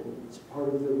world, and it's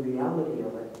part of the reality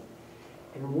of it.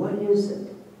 And what is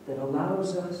it that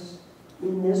allows us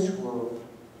in this world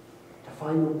to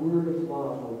find a word of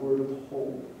love, a word of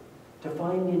hope, to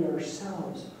find in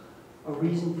ourselves a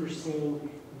reason for saying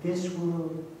this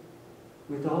world,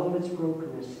 with all of its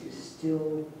brokenness, is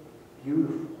still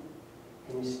beautiful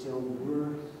and is still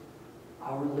worth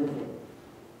our living,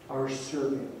 our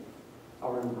serving,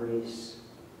 our embrace.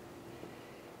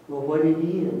 Well, what it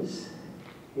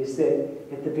is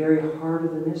that at the very heart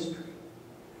of the mystery,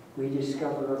 we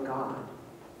discover a God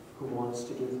who wants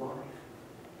to give life.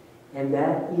 And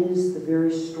that is the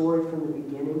very story from the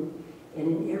beginning. And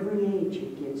in every age,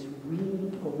 it gets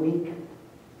reawakened.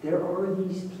 There are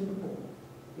these people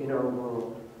in our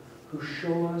world who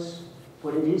show us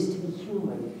what it is to be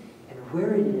human and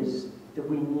where it is that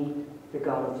we meet the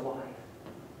God of life.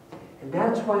 And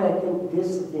that's why I think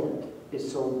this event is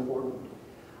so important.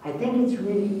 I think it's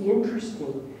really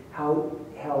interesting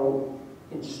how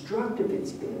instructive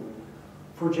it's been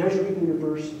for Jesuit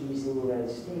universities in the United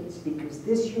States, because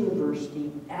this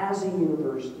university, as a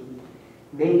university,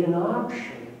 made an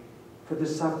option for the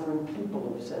suffering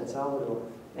people of San Salvador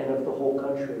and of the whole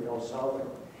country of El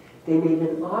Salvador. They made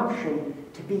an option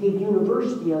to be a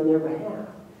university on their behalf.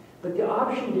 But the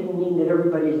option didn't mean that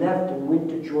everybody left and went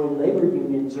to join labor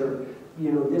unions or,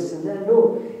 this and that.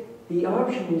 No. The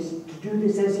option is to do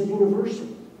this as a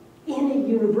university, in a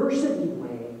university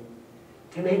way,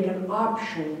 to make an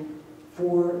option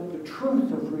for the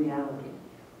truth of reality,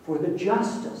 for the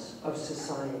justice of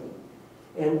society,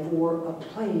 and for a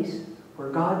place where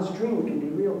God's dream can be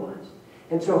realized.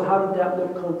 And so how did that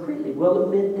look concretely? Well,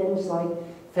 it meant things like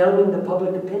founding the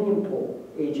public opinion poll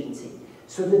agency,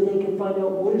 so that they could find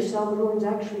out, what do Salvadorans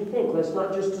actually think? Let's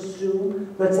not just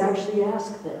assume, let's actually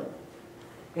ask them.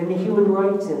 And the Human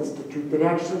Rights Institute that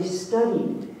actually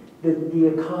studied the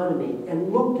economy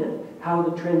and looked at how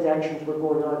the transactions were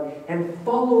going on and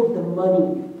followed the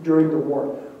money during the war,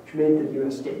 which made the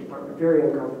U.S. State Department very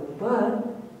uncomfortable.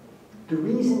 But the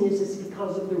reason is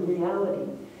because of the reality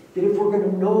that if we're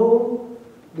going to know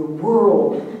the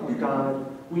world of God,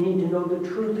 we need to know the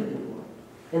truth of the world.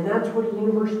 And that's what a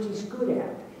university is good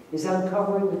at, is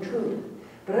uncovering the truth.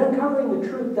 But uncovering the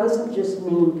truth doesn't just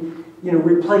mean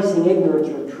replacing ignorance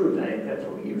with truth. I think that's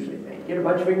what we usually think. Get a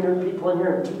bunch of ignorant people in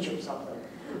here and teach them something.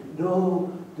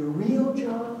 No, the real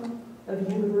job of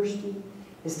a university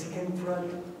is to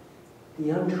confront the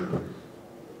untruth.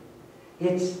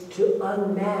 It's to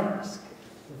unmask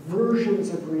versions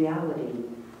of reality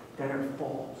that are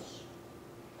false.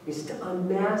 It's to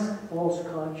unmask false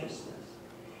consciousness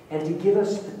and to give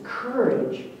us the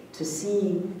courage to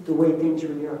see the way things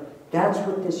really are. That's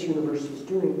what this university is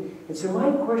doing. And so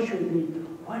my question would be,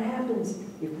 what happens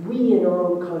if we, in our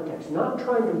own context, not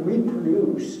trying to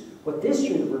reproduce what this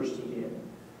university did,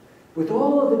 with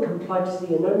all of the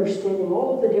complexity and understanding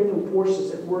all of the different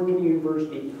forces that work in a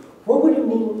university, what would it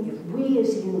mean if we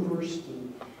as a university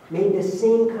made the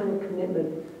same kind of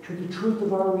commitment to the truth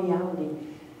of our reality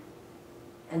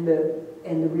and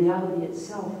the reality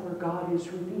itself where God is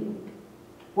revealed?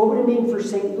 What would it mean for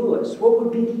St. Louis? What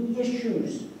would be the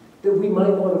issues that we might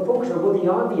want to focus on? Well, the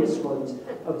obvious ones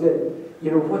of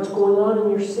what's going on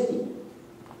in your city.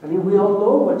 I mean, we all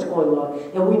know what's going on.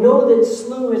 And we know that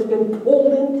SLU has been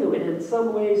pulled into it in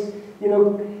some ways.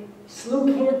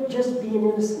 SLU can't just be an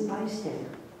innocent bystander.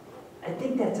 I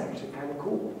think that's actually kind of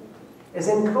cool. As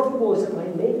uncomfortable as it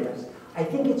might make us, I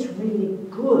think it's really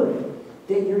good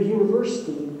that your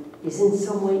university is in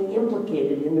some way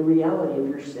implicated in the reality of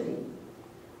your city.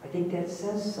 I think that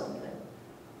says something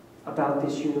about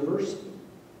this university.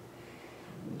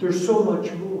 There's so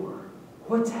much more.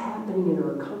 What's happening in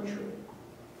our country?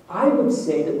 I would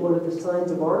say that one of the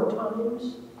signs of our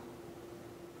times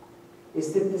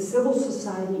is that the civil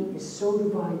society is so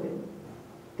divided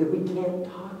that we can't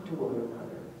talk to one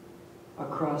another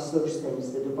across those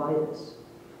things that divide us.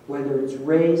 Whether it's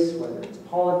race, whether it's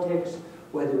politics,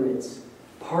 whether it's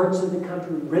parts of the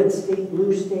country, red state,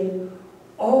 blue state,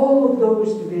 all of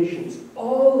those divisions,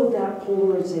 all of that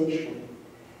polarization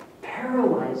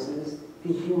paralyzes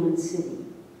the human city.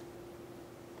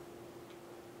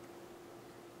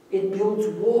 It builds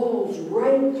walls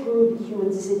right through the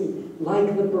human city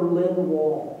like the Berlin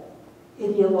Wall,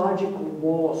 ideological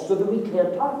walls, so that we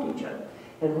can't talk to each other.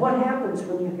 And what happens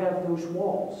when you have those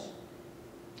walls?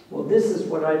 Well, this is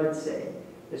what I would say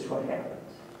is what happens.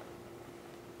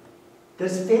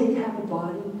 Does faith have a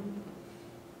body?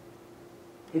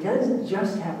 It doesn't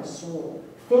just have a soul.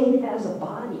 Faith has a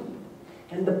body.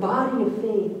 And the body of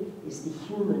faith is the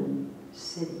human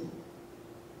city,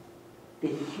 the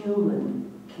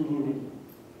human community.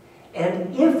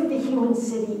 And if the human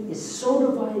city is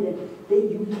so divided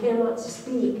that you cannot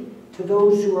speak to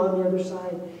those who are on the other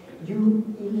side,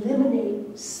 you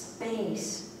eliminate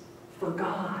space for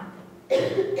God.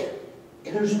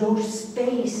 There's no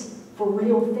space for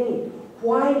real faith.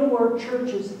 Why do our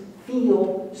churches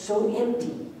feel so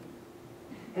empty?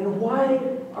 And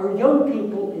why are young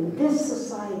people in this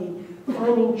society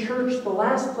finding church the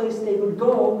last place they would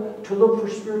go to look for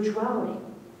spirituality?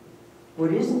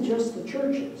 Well, it isn't just the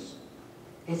churches.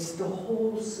 It's the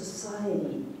whole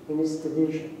society in its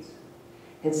divisions.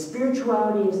 And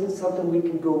spirituality isn't something we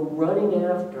can go running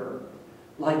after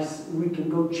like we can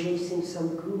go chasing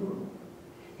some guru.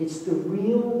 It's the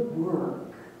real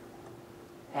work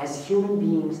as human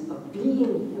beings of being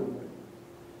human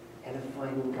and of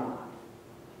finding God.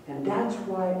 And that's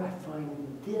why I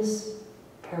find this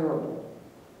parable,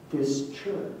 this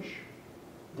church,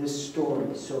 this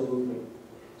story so moving.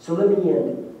 So let me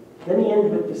end. Let me end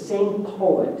with the same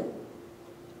poet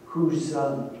whose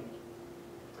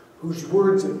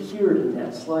words appeared in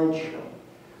that slideshow.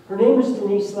 Her name is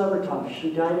Denise Levertov.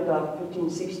 She died about 15,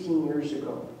 16 years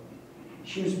ago.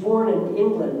 She was born in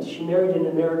England. She married an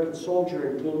American soldier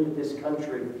and came to this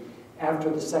country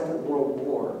after the Second World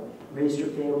War, raised her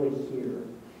family here.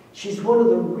 She's one of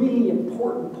the really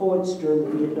important poets during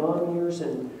the Vietnam years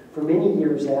and for many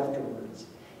years afterwards.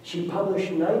 She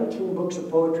published 19 books of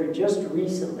poetry. Just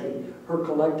recently, her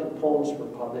collected poems were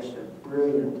published, a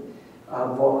brilliant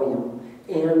volume.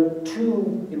 And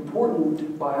 2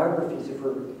 important biographies of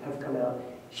her have come out.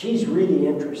 She's really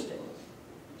interesting.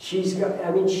 She's a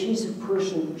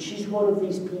person, she's one of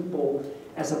these people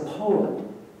as a poet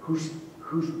who's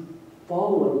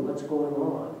following what's going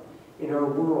on in our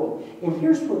world. And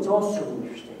here's what's also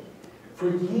interesting. For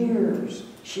years,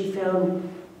 she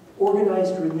found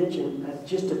organized religion as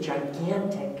just a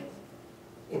gigantic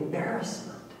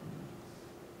embarrassment.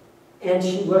 And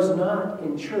she was not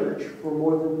in church for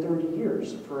more than 30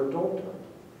 years of her adulthood.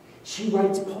 She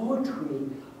writes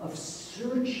poetry of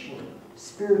searching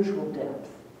spiritual depth.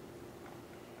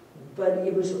 But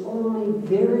it was only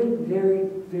very, very,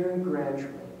 very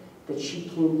gradually that she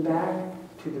came back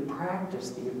to the practice,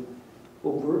 the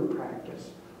overt practice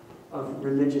of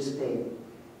religious faith.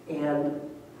 And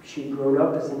she'd grown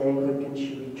up as an Anglican.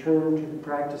 She returned to the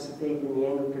practice of faith in the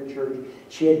Anglican Church.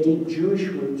 She had deep Jewish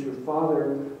roots. Her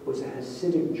father was a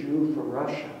Hasidic Jew from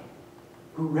Russia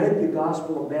who read the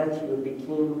Gospel of Matthew and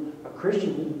became a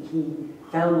Christian.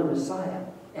 He found the Messiah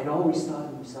and always thought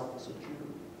of himself as a Jew.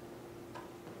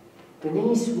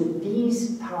 Denise, with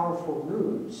these powerful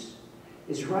roots,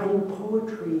 is writing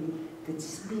poetry that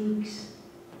speaks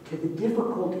to the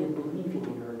difficulty of believing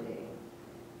in her day.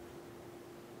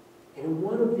 And in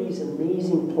one of these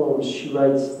amazing poems, she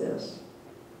writes this.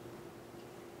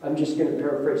 I'm just going to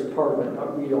paraphrase part of it,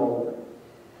 not read all of it.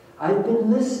 I've been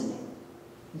listening,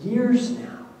 years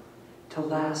now, to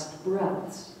last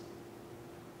breaths,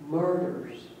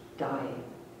 martyrs dying,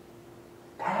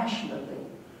 passionately,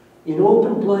 in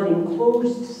open blood, in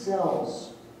closed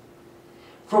cells.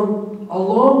 From a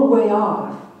long way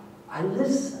off, I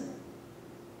listen,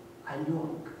 I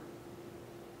look.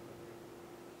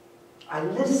 I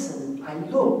listen, I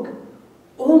look,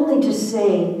 only to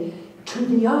say to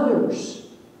the others,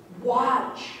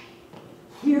 watch,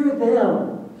 hear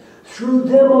them. Through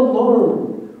them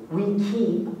alone, we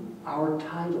keep our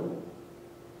title,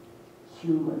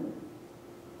 human.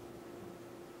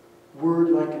 Word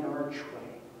like an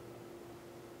archway,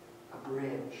 a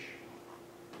bridge,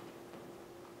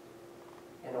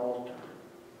 an altar.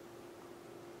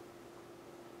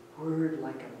 Word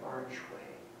like an archway,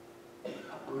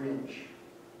 a bridge,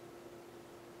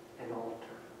 an altar.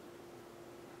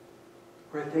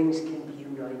 Where things can be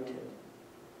united.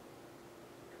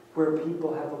 Where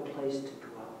people have a place to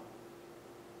dwell.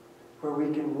 Where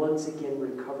we can once again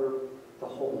recover the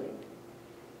holy.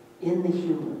 In the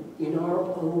human, in our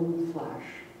own flesh,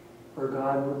 where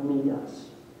God would meet us.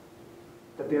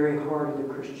 The very heart of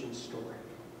the Christian story.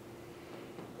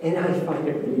 And I find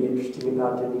it really interesting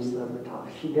about Denise Levertov.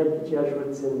 She met the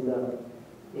Jesuits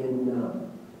in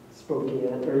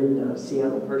Spokane, or in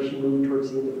Seattle, where she moved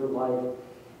towards the end of her life.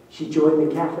 She joined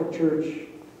the Catholic Church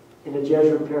in a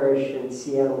Jesuit parish in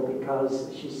Seattle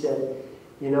because she said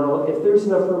You know, if there's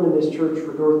enough room in this church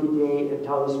for Dorothy Day and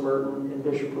Thomas Merton and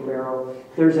Bishop Romero,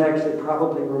 there's actually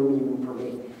probably room even for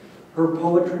me. Her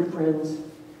poetry friends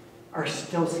are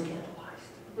still scandalized.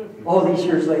 All these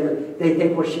years later, they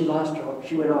think, well, she lost her,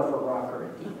 she went off her rocker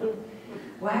at the end.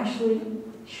 Well, actually,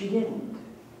 she didn't.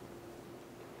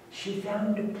 She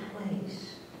found a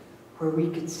place where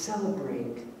we could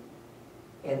celebrate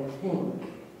and think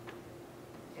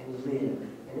and live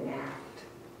and act.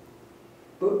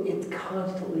 But it's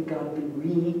constantly got to be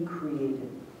recreated.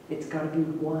 It's got to be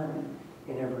one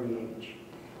in every age.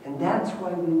 And that's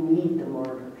why we need the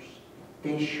martyrs.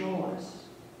 They show us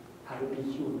how to be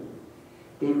human.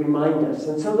 They remind us.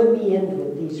 And so let me end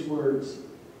with these words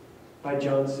by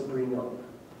John Sobrino.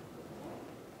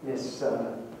 This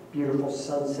beautiful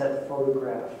sunset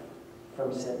photograph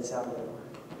from San Salvador.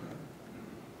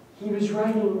 He was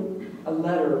writing a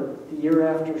letter the year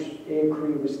after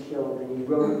Eacrea was killed, and he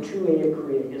wrote to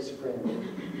Eacrea, his friend,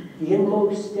 the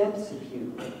inmost depths of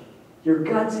you, your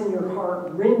guts and your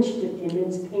heart wrenched at the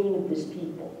immense pain of this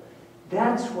people.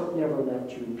 That's what never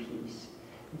left you in peace.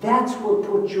 That's what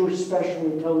put your special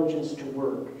intelligence to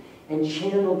work and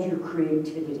channeled your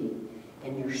creativity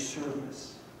and your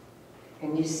service.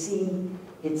 And you see,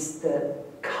 it's the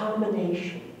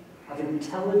combination of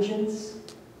intelligence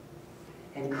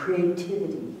and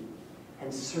creativity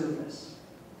and service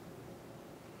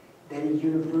that a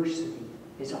university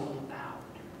is all about.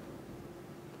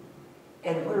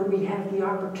 And where we have the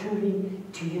opportunity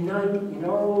to unite in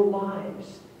our own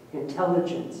lives,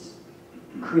 intelligence,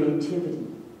 creativity,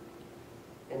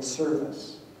 and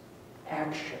service,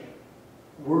 action,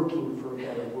 working for a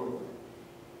better world.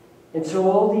 And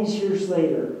so all these years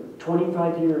later,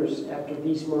 25 years after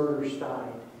these martyrs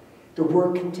died, the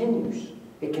work continues.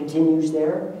 It continues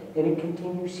there, and it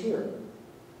continues here.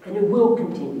 And it will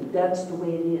continue. That's the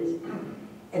way it is.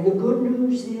 And the good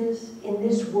news is, in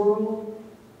this world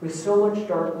with so much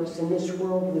darkness, in this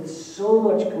world with so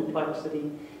much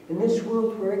complexity, in this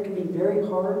world where it can be very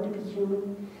hard to be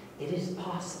human, it is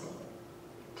possible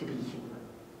to be human.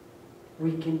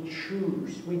 We can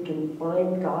choose. We can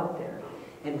find God there.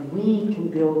 And we can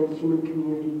build a human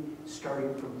community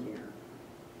starting from here.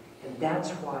 And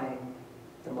that's why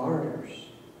the martyrs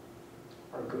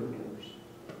are good news.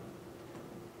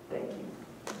 Thank you.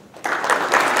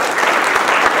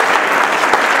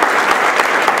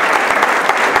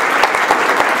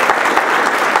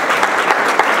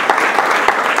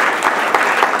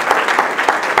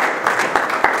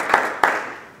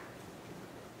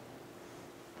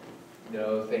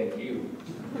 No, thank you.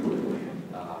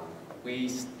 We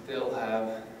still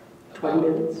have 20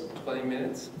 minutes. 20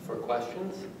 minutes for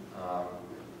questions.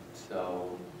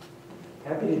 So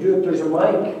Happy to do it. There's a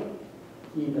mic,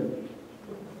 even.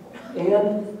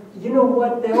 And you know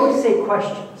what? They always say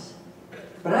questions.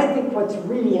 But I think what's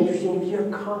really interesting, if you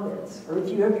have comments, or if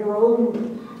you have your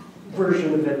own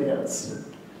version of events,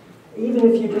 even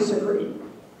if you disagree,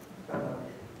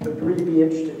 I'd really be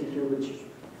interested to hear what you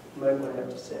might want to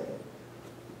have to say.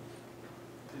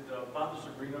 Did Father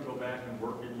Sobrino go back and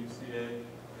work at UCA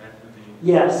after the...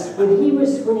 Yes, when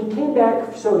he came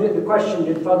back, so the question,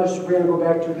 did Father Sobrino go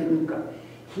back to the UCA?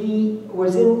 He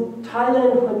was in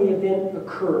Thailand when the event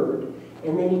occurred,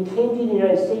 and then he came to the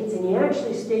United States, and he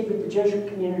actually stayed with the Jesuit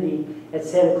community at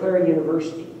Santa Clara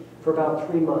University for about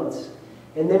 3 months.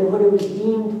 And then when it was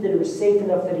deemed that it was safe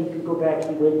enough that he could go back,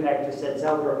 he went back to San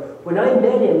Salvador. When I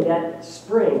met him that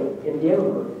spring in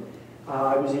Denver,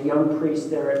 I was a young priest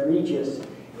there at Regis,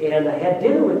 and I had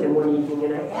dinner with him one evening,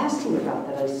 and I asked him about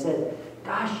that. I said,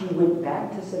 gosh, you went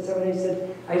back to San Salvador?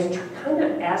 I was kind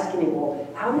of asking him, well,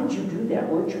 how did you do that?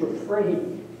 Weren't you afraid?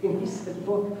 And he said,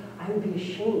 look, I would be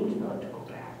ashamed not to go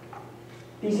back.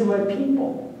 These are my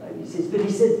people. He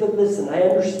said, but listen, I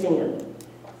understand.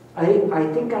 I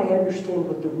think I understand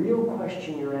what the real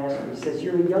question you're asking. He says,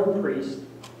 you're a young priest,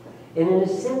 and in a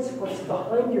sense, what's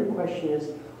behind your question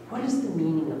is, what is the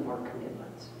meaning of our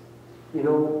commitments? You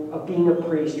know, of being a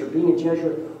priest, or being a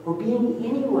Jesuit, or being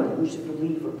anyone who's a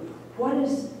believer.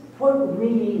 What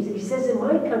really is, he says, in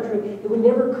my country, it would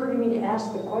never occur to me to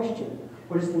ask the question,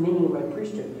 what is the meaning of my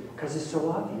priesthood? Because it's so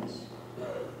obvious.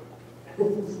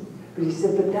 But he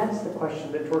said, but that's the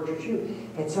question that tortures you.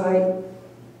 And so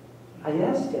I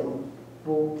asked him,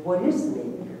 well, what is the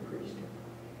meaning of your priesthood?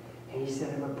 And he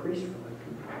said, I'm a priest for my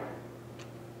people.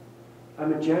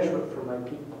 I'm a Jesuit for my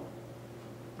people.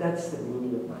 That's the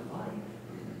meaning of my life.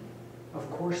 Of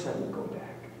course I would go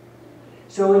back.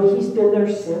 So, and he's been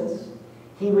there since.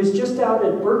 He was just out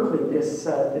at Berkeley this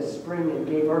spring and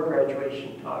gave our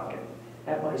graduation talk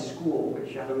at my school,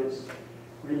 which I was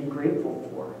really grateful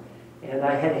for. And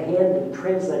I had a hand in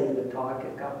translating the talk.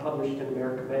 It got published in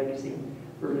America Magazine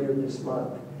earlier this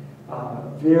month.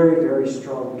 Very, very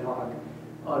strong talk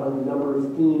on a number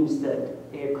of themes that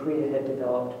Ea Korea had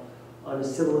developed on a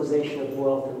civilization of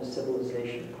wealth and a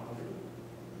civilization of poverty.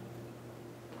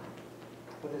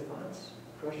 Other thoughts?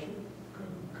 Question?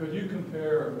 Could you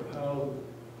compare how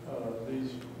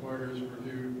these martyrs were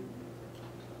viewed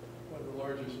by the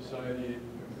larger society, in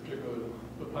particular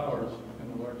the powers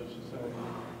in the larger society,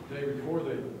 the day before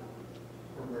they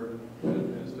were murdered,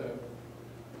 and as to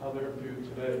how they're viewed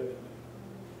today?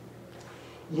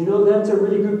 You know, that's a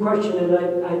really good question,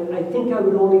 and I think I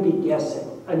would only be guessing.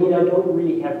 I mean, I don't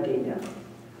really have data.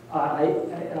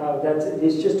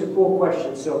 It's just a cool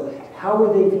question. So how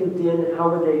were they viewed then? How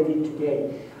are they viewed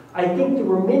today? I think there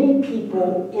were many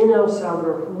people in El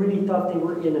Salvador who really thought they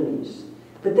were enemies.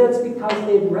 But that's because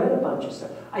they'd read a bunch of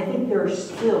stuff. I think there are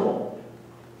still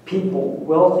people,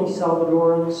 wealthy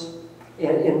Salvadorans,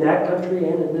 in that country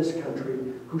and in this country,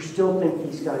 who still think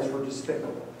these guys were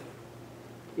despicable.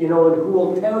 You know, and who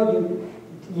will tell you,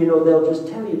 you know, they'll just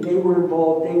tell you they were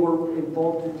involved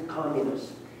with the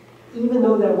communists. Even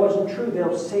though that wasn't true,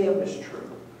 they'll say it was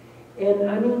true. And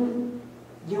I mean,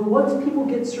 you know, once people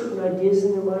get certain ideas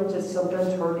in their minds, it's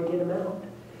sometimes hard to get them out.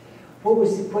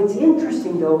 What's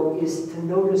interesting, though, is to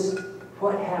notice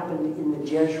what happened in the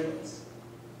Jesuits.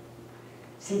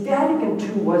 See, Vatican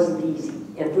II wasn't easy.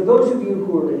 And for those of you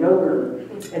who are younger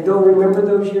and don't remember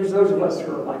those years, those of us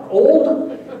who are like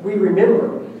old, we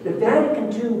remember the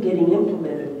Vatican II getting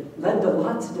implemented led to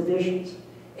lots of divisions.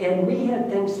 And we had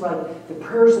things like the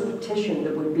prayers of petition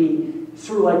that would be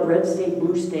sort of like red state,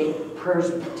 blue state prayers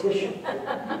of petition.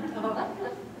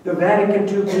 The Vatican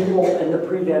II people and the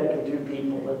pre-Vatican II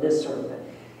people and this sort of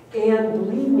thing. And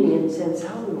believe me, in San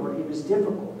Salvador, it was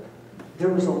difficult. There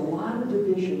was a lot of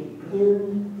division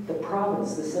in the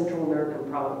province, the Central American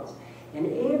province. And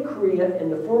Ea Korea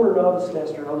and the former novice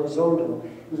master Elizondo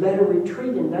led a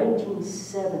retreat in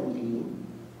 1970,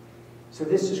 so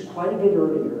this is quite a bit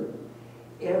earlier,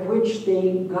 at which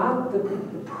they got the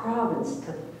province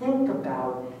to think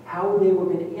about how they were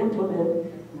going to implement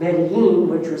Medellin,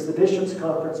 which was the bishops'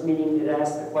 conference meeting that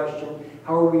asked the question,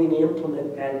 how are we going to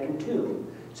implement Vatican II?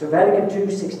 So Vatican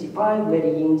II, 65,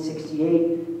 Medellin,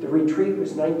 68, the retreat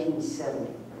was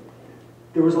 1970.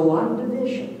 There was a lot of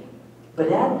division, but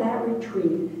at that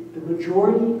retreat, the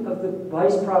majority of the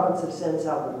vice province of San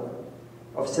Salvador,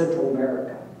 of Central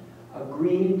America,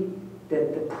 agreed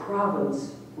that the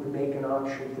province would make an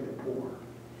option for the poor,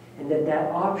 and that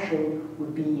that option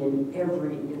would be in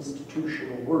every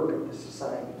institutional work of the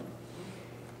society.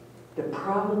 The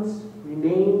province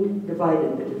remained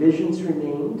divided. The divisions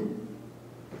remained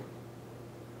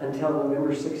until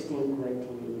November 16,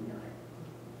 1989.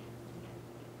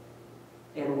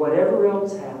 And whatever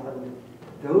else happened,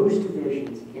 those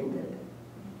divisions ended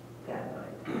that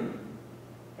night.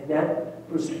 And that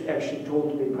was actually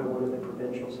told to me by one of the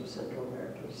provincials of Central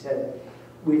America. He said,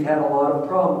 we've had a lot of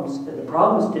problems, and the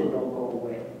problems didn't all go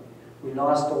away. We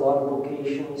lost a lot of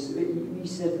vocations. He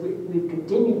said, we've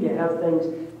continued to have things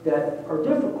that are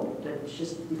difficult. That's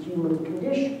just the human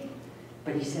condition.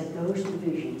 But he said, those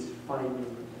divisions finally.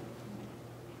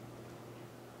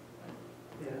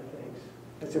 Yeah, thanks.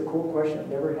 That's a cool question. I've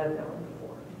never had that one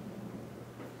before.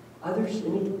 Others,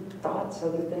 any thoughts,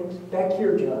 other things? Back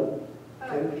here, John.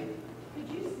 Okay.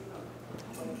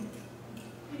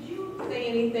 Could you say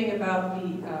anything about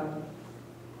the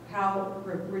how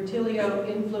Rutilio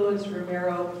influenced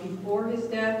Romero before his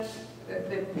death,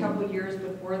 the couple of years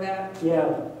before that?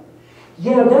 Yeah.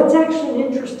 Yeah, that's actually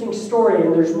an interesting story,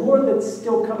 and there's more that's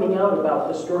still coming out about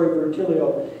the story of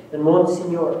Rutilio and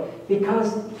Monsignor,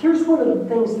 because here's one of the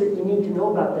things that you need to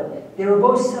know about them. They were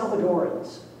both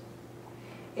Salvadorans.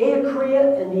 Ea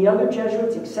Korea and the other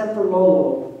Jesuits, except for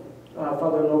Lolo,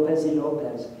 Father Lopez y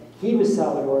Lopez, he was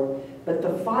Salvadoran, but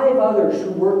the 5 others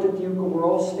who worked at the UCA were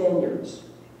all Spaniards.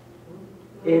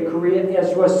 Ea Korea,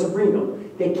 as was Sobrino.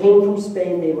 They came from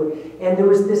Spain, and there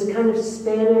was this kind of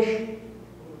Spanish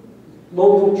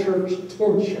local church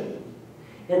tension.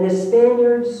 And the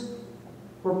Spaniards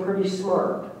were pretty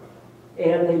smart,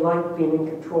 and they liked being in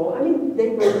control. I mean, they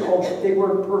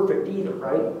weren't perfect either,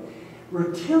 right?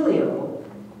 Rutilio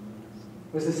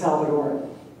was a Salvadoran.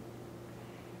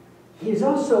 He's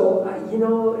also,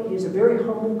 he's a very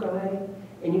humble guy,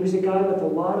 and he was a guy with a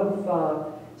lot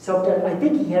of self-doubt. I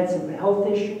think he had some health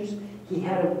issues. He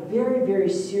had a very, very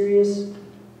serious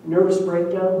nervous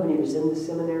breakdown when he was in the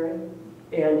seminary,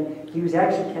 and he was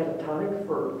actually catatonic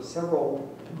for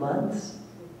several months.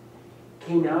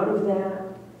 Came out of that,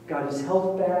 got his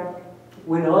health back,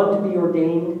 went on to be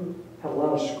ordained, had a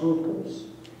lot of scruples.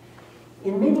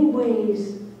 In many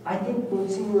ways, I think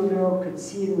Monsignor Romero could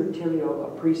see in Rutilio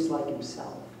a priest like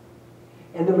himself.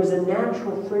 And there was a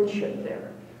natural friendship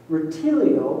there.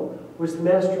 Rutilio was the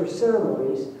master of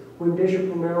ceremonies when Bishop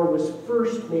Romero was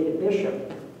first made a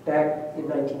bishop back in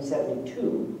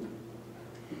 1972.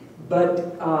 But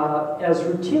as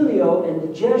Rutilio and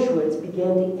the Jesuits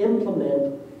began to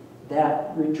implement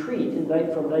that retreat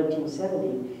from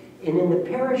 1970, and in the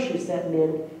parishes that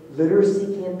meant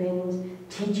literacy campaigns,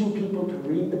 teaching people to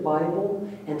read the Bible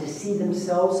and to see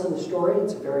themselves in the story.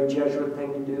 It's a very Jesuit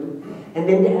thing to do. And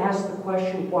then to ask the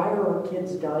question, why are our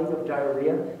kids dying of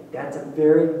diarrhea? That's a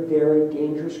very, very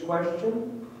dangerous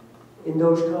question in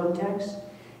those contexts.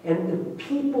 And the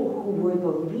people who were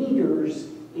the leaders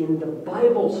in the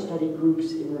Bible study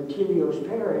groups in Rutilio's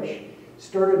parish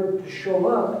started to show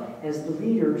up as the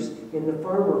leaders in the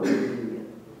farmer union.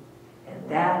 And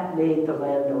that made the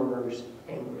landowners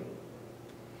angry.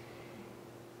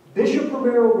 Bishop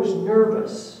Romero was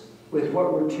nervous with what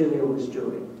Rutilio was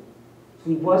doing.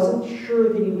 He wasn't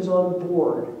sure that he was on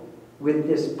board with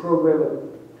this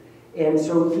program. And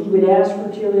so he would ask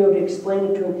Rutilio to explain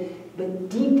it to him. But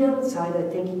deep down inside, I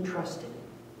think he trusted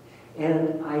him.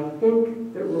 And I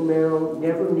think that Romero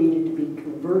never needed to be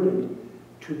converted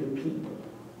to the people.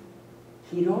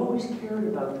 He'd always cared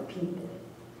about the people.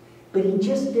 But he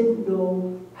just didn't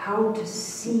know how to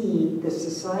see the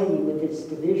society with its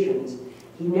divisions.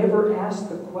 He never asked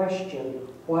the question,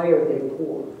 why are they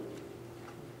poor?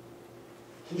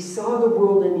 He saw the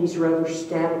world in these rather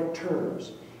static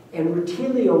terms. And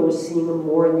Rutilio was seeing them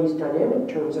more in these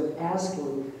dynamic terms of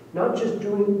asking, not just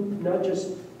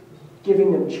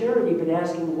giving them charity, but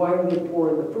asking why are they poor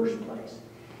in the first place.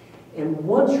 And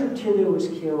once Rutilio was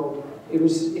killed, it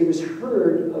was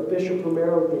heard of Bishop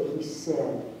Romero that he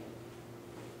said,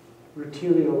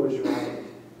 Rutilio was right.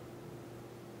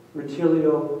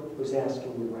 Rutilio was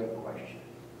asking the right question.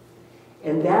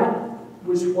 And that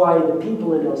was why the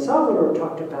people in El Salvador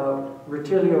talked about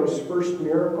Rutilio's first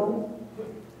miracle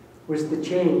was the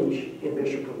change in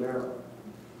Bishop Romero.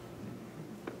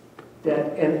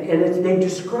 They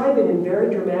describe it in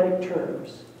very dramatic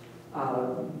terms.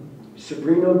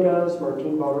 Sobrino does,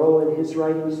 Martin Barreau in his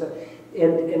writings.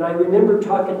 And I remember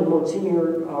talking to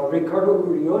Monsignor Ricardo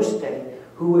Urioste,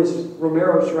 who was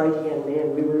Romero's right-hand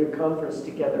man. We were at a conference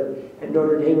together at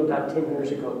Notre Dame about 10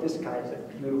 years ago. This guy's a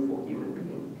beautiful human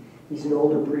being. He's an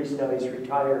older priest now, he's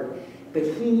retired. But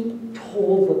he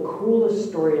told the coolest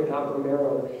story about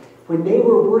Romero. When they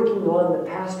were working on the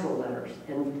pastoral letters,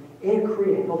 and Anna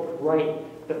Correa helped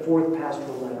write the fourth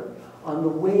pastoral letter, on the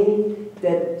way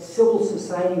that civil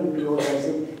society would be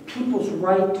organizing, people's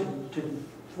right to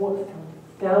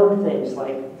found things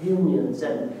like unions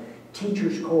and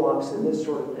teachers' co-ops and this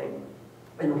sort of thing.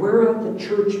 And where ought the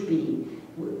church be,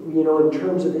 you know, in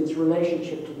terms of its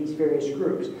relationship to these various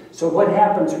groups? So what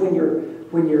happens when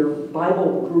your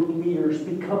Bible group leaders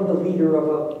become the leader of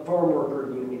a farm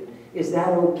worker union? Is that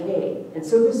okay? And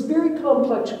so this very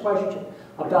complex question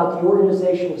about the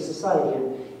organization of society,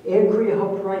 and Anna Correa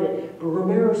helped write it, but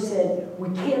Romero said, we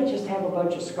can't just have a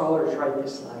bunch of scholars write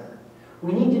this letter.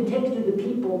 We need to take it to the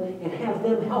people and have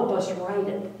them help us write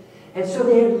it. And so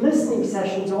they had listening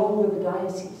sessions all over the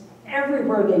diocese,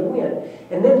 everywhere they went.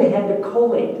 And then they had to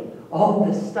collate all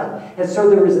this stuff. And so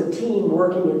there was a team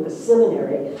working at the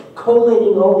seminary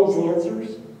collating all these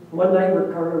answers. One night,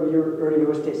 Ricardo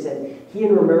Urioste said, he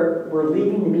and Romero were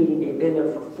leaving the meeting. They'd been there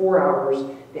for 4 hours.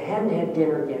 They hadn't had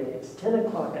dinner yet. It's 10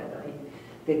 o'clock at night.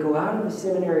 They go out of the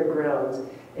seminary grounds,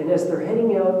 and as they're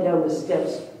heading out down the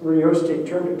steps, Urioste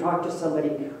turned to talk to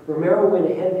somebody. Romero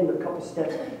went ahead of him a couple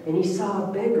steps, and he saw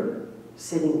a beggar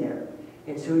sitting there.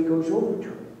 And so he goes over to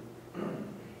him.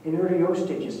 And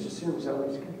Urioste just assumes, oh,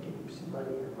 he's going to give him some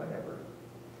money or whatever.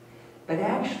 But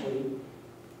actually,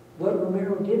 what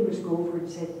Romero did was go over and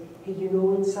said, hey, you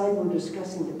know, inside we're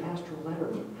discussing the pastoral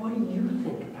letter. What do you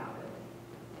think about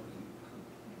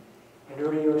it? And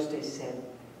Urioste said,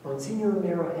 Monsignor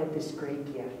Romero had this great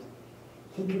gift.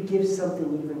 He could give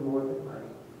something even more than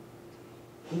money.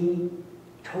 He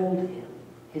told him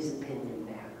his opinion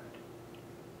mattered.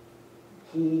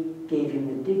 He gave him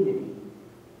the dignity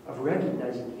of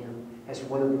recognizing him as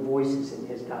one of the voices in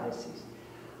his diocese.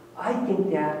 I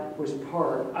think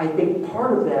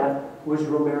part of that was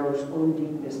Romero's own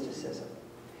deep mysticism.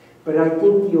 But I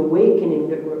think the awakening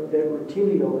that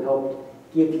Rutilio helped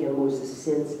give him was a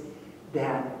sense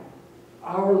that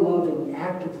our loving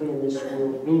actively in this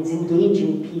world means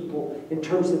engaging people in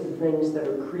terms of the things that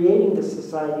are creating the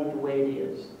society the way it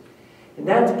is. And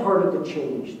that's part of the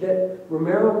change, that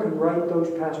Romero could write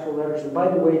those pastoral letters. And by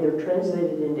the way, they're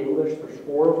translated into English. There's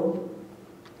 4 of them.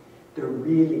 They're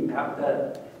really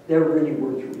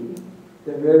worth reading.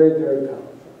 They're very, very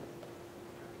powerful.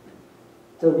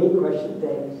 So neat question,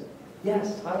 thanks.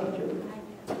 Yes, hi, Joe.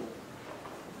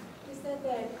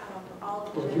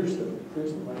 all Well, here's the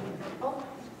mic. oh,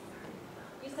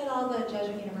 you said all the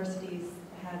Jesuit universities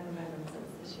had remembrances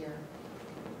this year.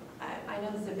 I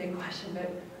know this is a big question,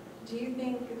 but do you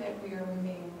think that we are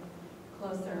moving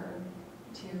closer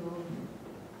to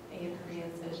A.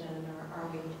 Korea's vision, or are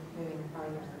we moving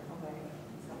farther away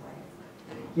in some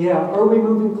ways? Yeah, are we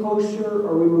moving closer?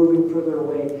 Are we moving further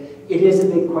away? It is a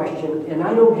big question, and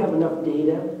I don't have enough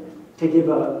data to give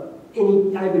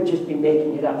I would just be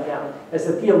making it up now. As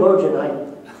a theologian, I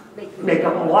make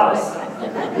up a lot of stuff.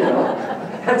 You know?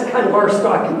 That's kind of our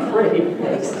stock and trade.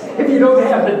 If you don't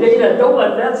have the data, don't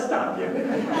let that stop you.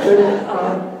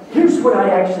 But, here's what I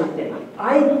actually think.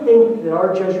 I think that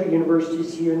our Jesuit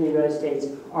universities here in the United States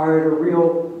are at a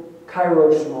real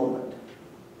Kairos moment.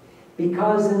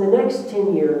 Because in the next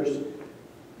 10 years,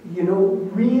 you know,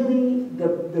 really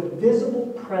the visible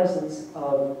presence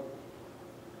of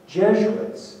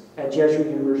Jesuits at Jesuit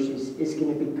universities is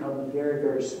going to become very,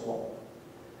 very small.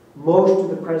 Most of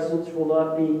the presidents will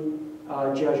not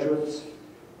be Jesuits.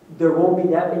 There won't be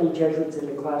that many Jesuits in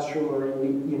the classroom or in the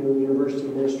university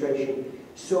administration.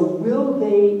 So will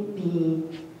they be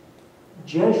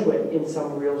Jesuit in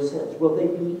some real sense? Will they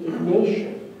be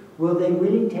Ignatian? Will they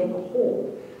really take a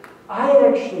hold? I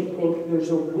actually think there's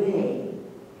a way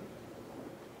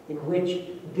in which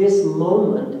this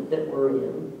moment that we're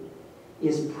in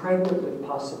is pregnant with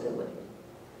possibility.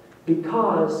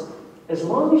 Because as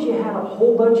long as you had a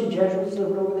whole bunch of Jesuits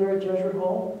living over there at Jesuit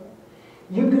Hall,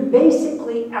 you could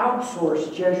basically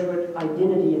outsource Jesuit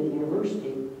identity at the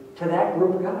university to that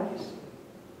group of guys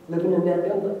living in that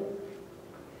building.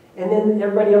 And then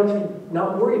everybody else could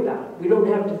not worry about it. We don't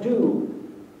have to do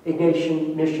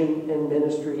Ignatian mission and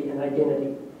ministry and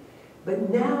identity. But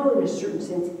now, in a certain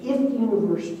sense, if the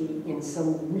university in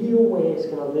some real way is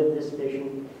going to live this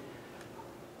vision,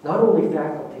 not only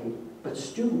faculty, but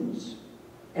students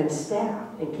and staff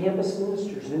and campus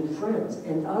ministers and friends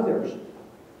and others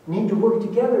need to work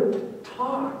together to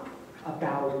talk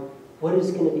about what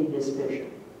is going to be this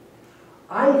vision.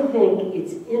 I think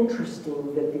it's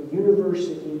interesting that the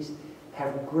universities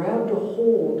have grabbed a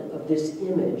hold of this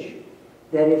image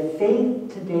that if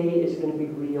faith today is going to be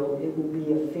real, it will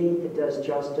be a faith that does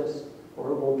justice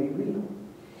or it won't be real.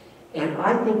 And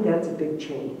I think that's a big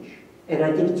change. And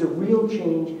I think it's a real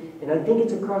change, and I think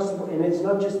it's across the board. And it's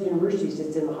not just the universities,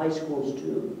 it's in the high schools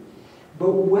too.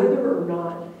 But whether or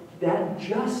not that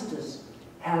justice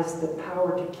has the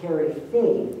power to carry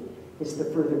faith is the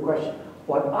further question.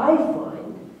 What I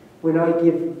find when I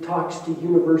give talks to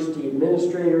university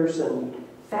administrators and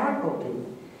faculty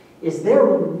is they're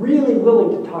really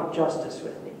willing to talk justice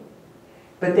with me.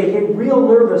 But they get real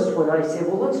nervous when I say,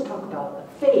 well, let's talk about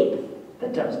the faith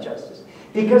that does justice.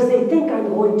 Because they think I'm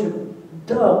going to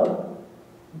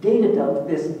data dump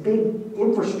this big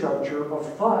infrastructure of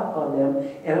thought on them,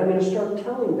 and I'm going to start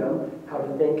telling them how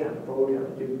to think, how to vote, how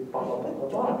to do blah, blah, blah, blah,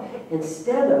 blah.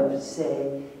 Instead of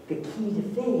say, the key to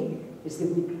faith is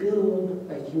that we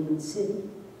build a human city.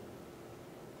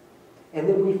 And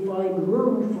that we find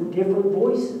room for different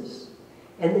voices.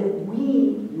 And that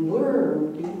we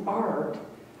learn the art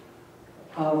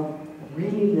of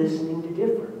really listening to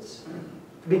difference.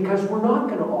 Because we're not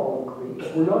going to all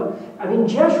agree. We're not, I mean,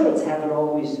 Jesuits haven't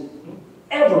always,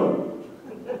 ever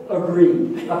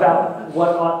agreed about what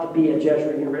ought to be a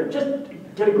Jesuit university.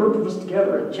 Just get a group of us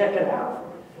together and check it out.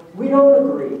 We don't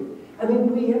agree. I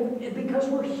mean, we have, because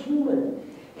we're human.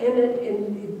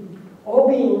 And all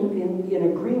being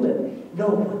in agreement, no,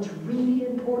 what's really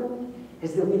important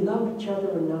is that we love each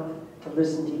other enough to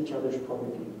listen to each other's point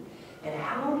of view. And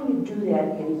how do you do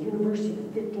that in a university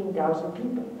of 15,000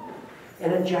 people?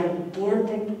 And a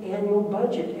gigantic annual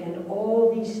budget and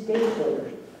all these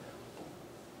stakeholders?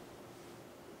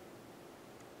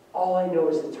 All I know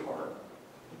is it's hard.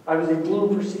 I was a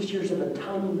dean for 6 years of a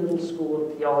tiny little school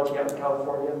of theology out in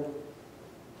California.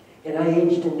 And I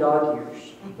aged in dog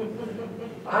years.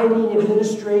 I mean,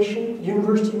 administration,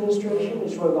 university administration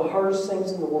is one of the hardest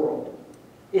things in the world.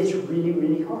 It's really,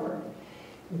 really hard.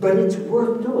 But it's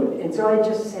worth doing. And so I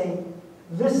just say,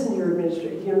 listen to your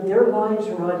administrators. You know, their lives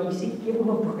are not easy. Give them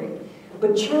a break.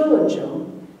 But challenge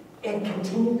them and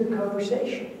continue the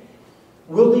conversation.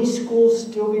 Will these schools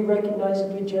still be recognized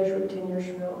to be Jesuit 10 years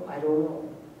from now? I don't know.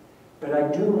 But I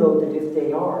do know that if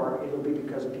they are, it'll be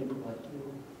because of people like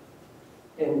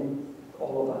you and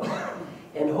all of us.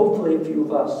 And hopefully a few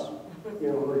of us, you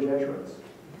know, who are Jesuits.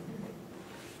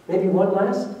 Maybe one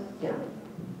last? Yeah.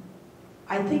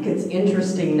 I think it's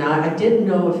interesting now. I didn't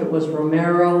know if it was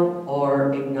Romero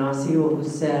or Ignacio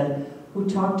who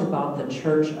talked about the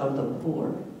church of the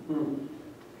poor.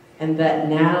 And that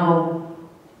now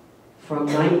from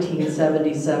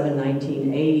 1977,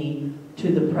 1980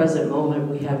 to the present moment,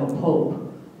 we have a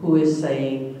pope who is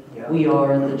saying, we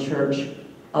are the church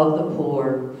of the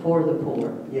poor, for the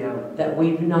poor. Yeah. That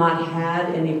we've not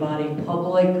had anybody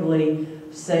publicly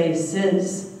say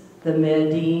since the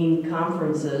Medellin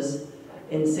conferences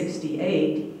in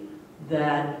 '68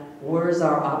 that where's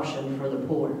our option for the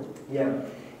poor? Yeah.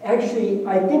 Actually,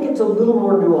 I think it's a little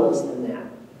more nuanced than that.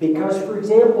 Because, for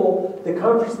example, the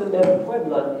conference that met in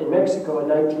Puebla in Mexico in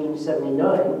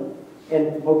 1979,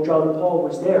 and Pope John Paul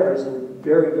was there as a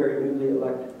very, very newly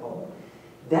elected Pope.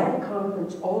 That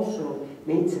conference also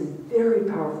made some very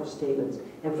powerful statements,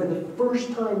 and for the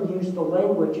first time used the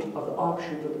language of the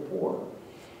option for the poor.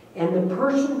 And the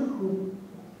person who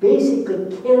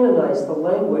basically canonized the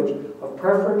language of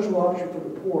preferential option for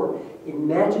the poor in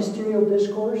magisterial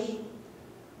discourse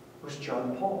was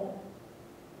John Paul.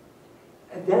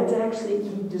 And that's actually,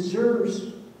 he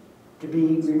deserves to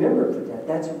be remembered for that.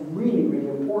 That's really, really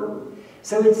important.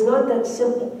 So it's not that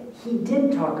simple. He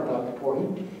did talk about the poor.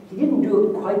 He didn't do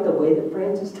it quite the way that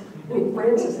Francis did. I mean,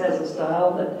 Francis has a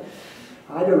style that,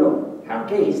 I don't know.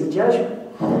 Okay, he's a Jesuit.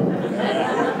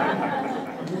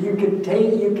 You could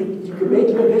make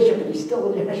him a bishop, and he's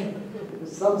still a Jesuit.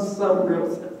 Some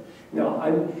real sense. No,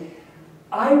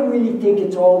 I really think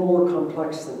it's all more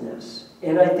complex than this.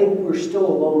 And I think we're still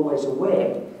a long ways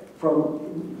away from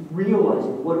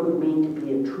realizing what it would mean to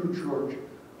be a true church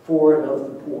for and of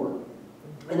the poor.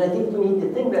 And I think we need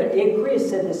to think about it. Chris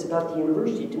said this about the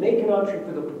university. To make an option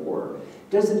for the poor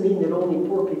doesn't mean that only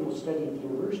poor people study at the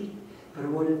university. But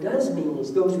what it does mean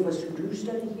is those of us who do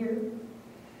study here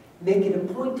make it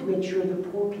a point to make sure the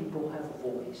poor people have a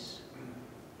voice.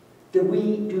 That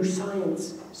we do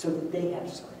science so that they have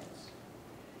science.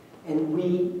 And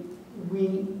we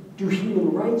do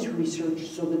human rights research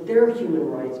so that their human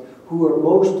rights, who are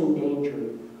most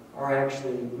endangered, are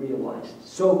actually realized.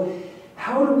 So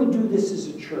how do we do this as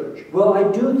a church? Well, I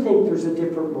do think there's a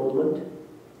different moment,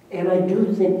 and I do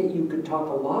think that you could talk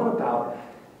a lot about,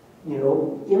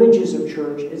 images of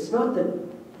church. It's not that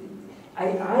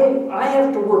I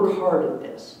have to work hard at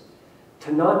this,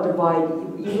 to not divide,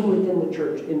 even within the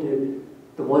church, into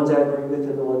the ones I agree with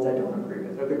and the ones I don't agree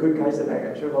with, or the good guys and the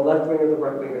bad guys, or the left wing or the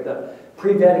right wing, or the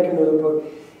pre-Vatican or the Pope.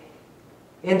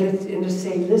 And to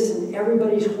say, listen,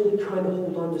 everybody's trying to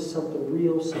hold on to something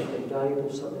real, something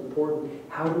valuable, something important.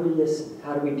 How do we listen?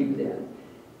 How do we do that?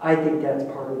 I think that's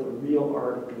part of the real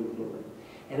art of being human.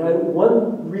 And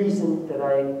one reason that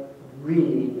I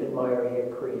really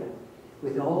admire Korea,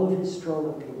 with all of his strong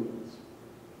opinions,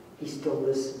 he still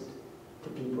listened to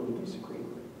people he disagreed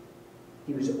with.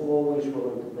 He was always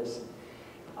willing to listen.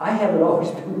 I haven't always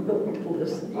been willing to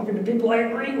listen, even to people I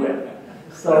agree with.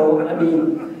 So, I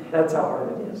mean, that's how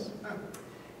hard it is.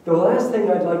 The last thing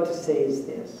I'd like to say is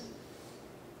this.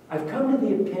 I've come to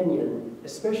the opinion,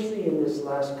 especially in this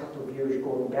last couple of years,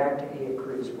 going back to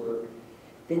Korea's work,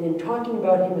 that in talking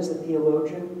about him as a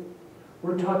theologian,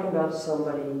 we're talking about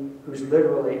somebody who's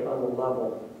literally on the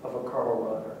level of a Karl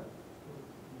Rahner.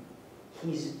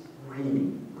 He's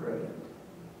really brilliant.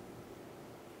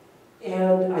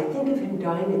 And I think of him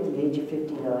dying at the age of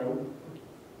 59.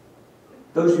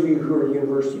 Those of you who are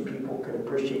university people can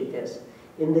appreciate this.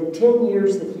 In the 10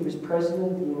 years that he was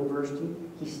president of the university,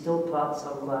 he still taught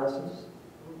some classes.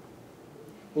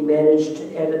 He managed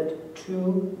to edit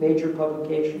 2 major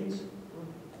publications.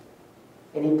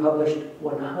 And he published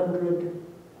 100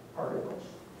 articles.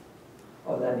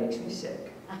 Oh, that makes me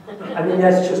sick. I mean,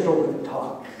 that's just over the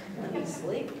top. You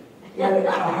sleep. Yeah,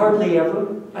 hardly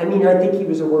ever. I mean, I think he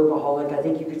was a workaholic. I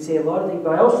think you could say a lot of things,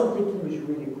 but I also think he was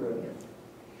really brilliant.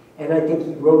 And I think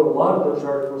he wrote a lot of those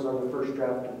articles on the first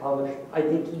draft and published. I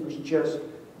think he was just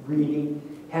really,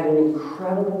 had an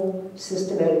incredible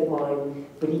systematic mind,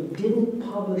 but he didn't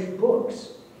publish books.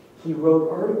 He wrote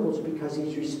articles because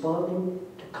he's responding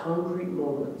to concrete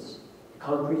moments,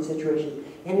 concrete situations.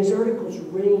 And his articles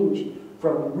range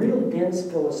from real dense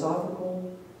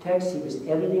philosophical texts. He was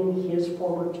editing his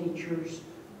former teacher's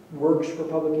works for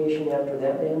publication after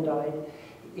that man died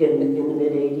in the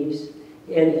mid-'80s.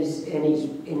 And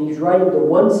he's writing the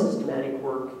one systematic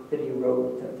work that he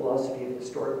wrote, The Philosophy of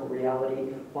Historical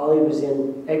Reality, while he was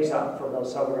in exile from El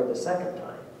Salvador the second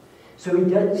time. So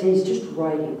he's just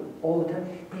writing all the time.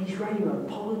 But he's writing on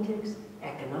politics,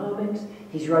 economics.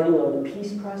 He's writing on the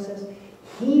peace process.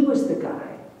 He was the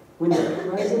guy, when the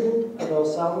president of El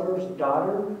Salvador's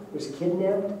daughter was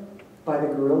kidnapped by the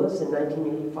guerrillas in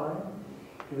 1985,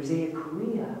 it was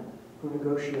Korea who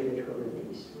negotiated her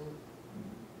release.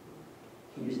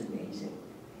 He was amazing.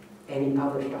 And he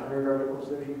published 100 articles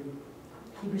those years.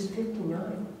 He was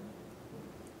 59.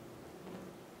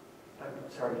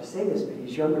 sorry to say this, but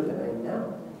he's younger than I am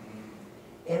now.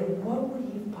 And what would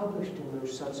he have published in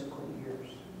those subsequent years?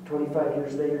 25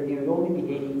 years later, he would only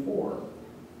be 84.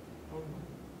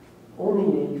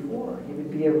 Only 84. He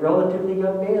would be a relatively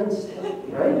young man still,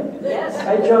 right? Yes.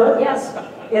 Right, John? Yes.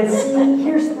 And see,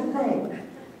 here's the thing.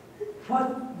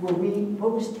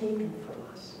 What was taken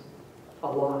from us? A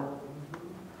lot.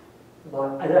 A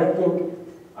lot. And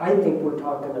I think we're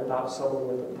talking about someone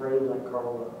with a brain like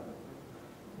Carl.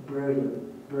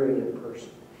 Brilliant, brilliant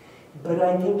person. But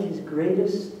I think his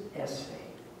greatest essay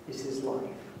is his life.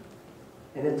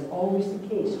 And it's always the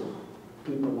case with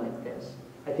people like this.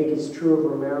 I think it's true of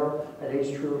Romero. I think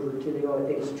it's true of Rutilio. I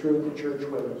think it's true of the church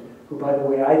women, who, by the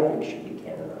way, I think should be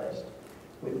canonized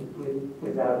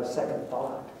without a second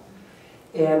thought.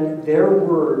 And their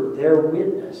word, their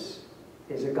witness,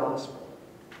 is a gospel.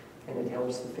 And it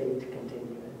helps the faith to continue.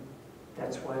 And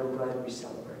that's why I'm glad we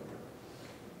celebrate them.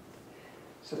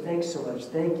 So thanks so much.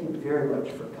 Thank you very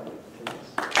much for coming to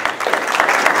this.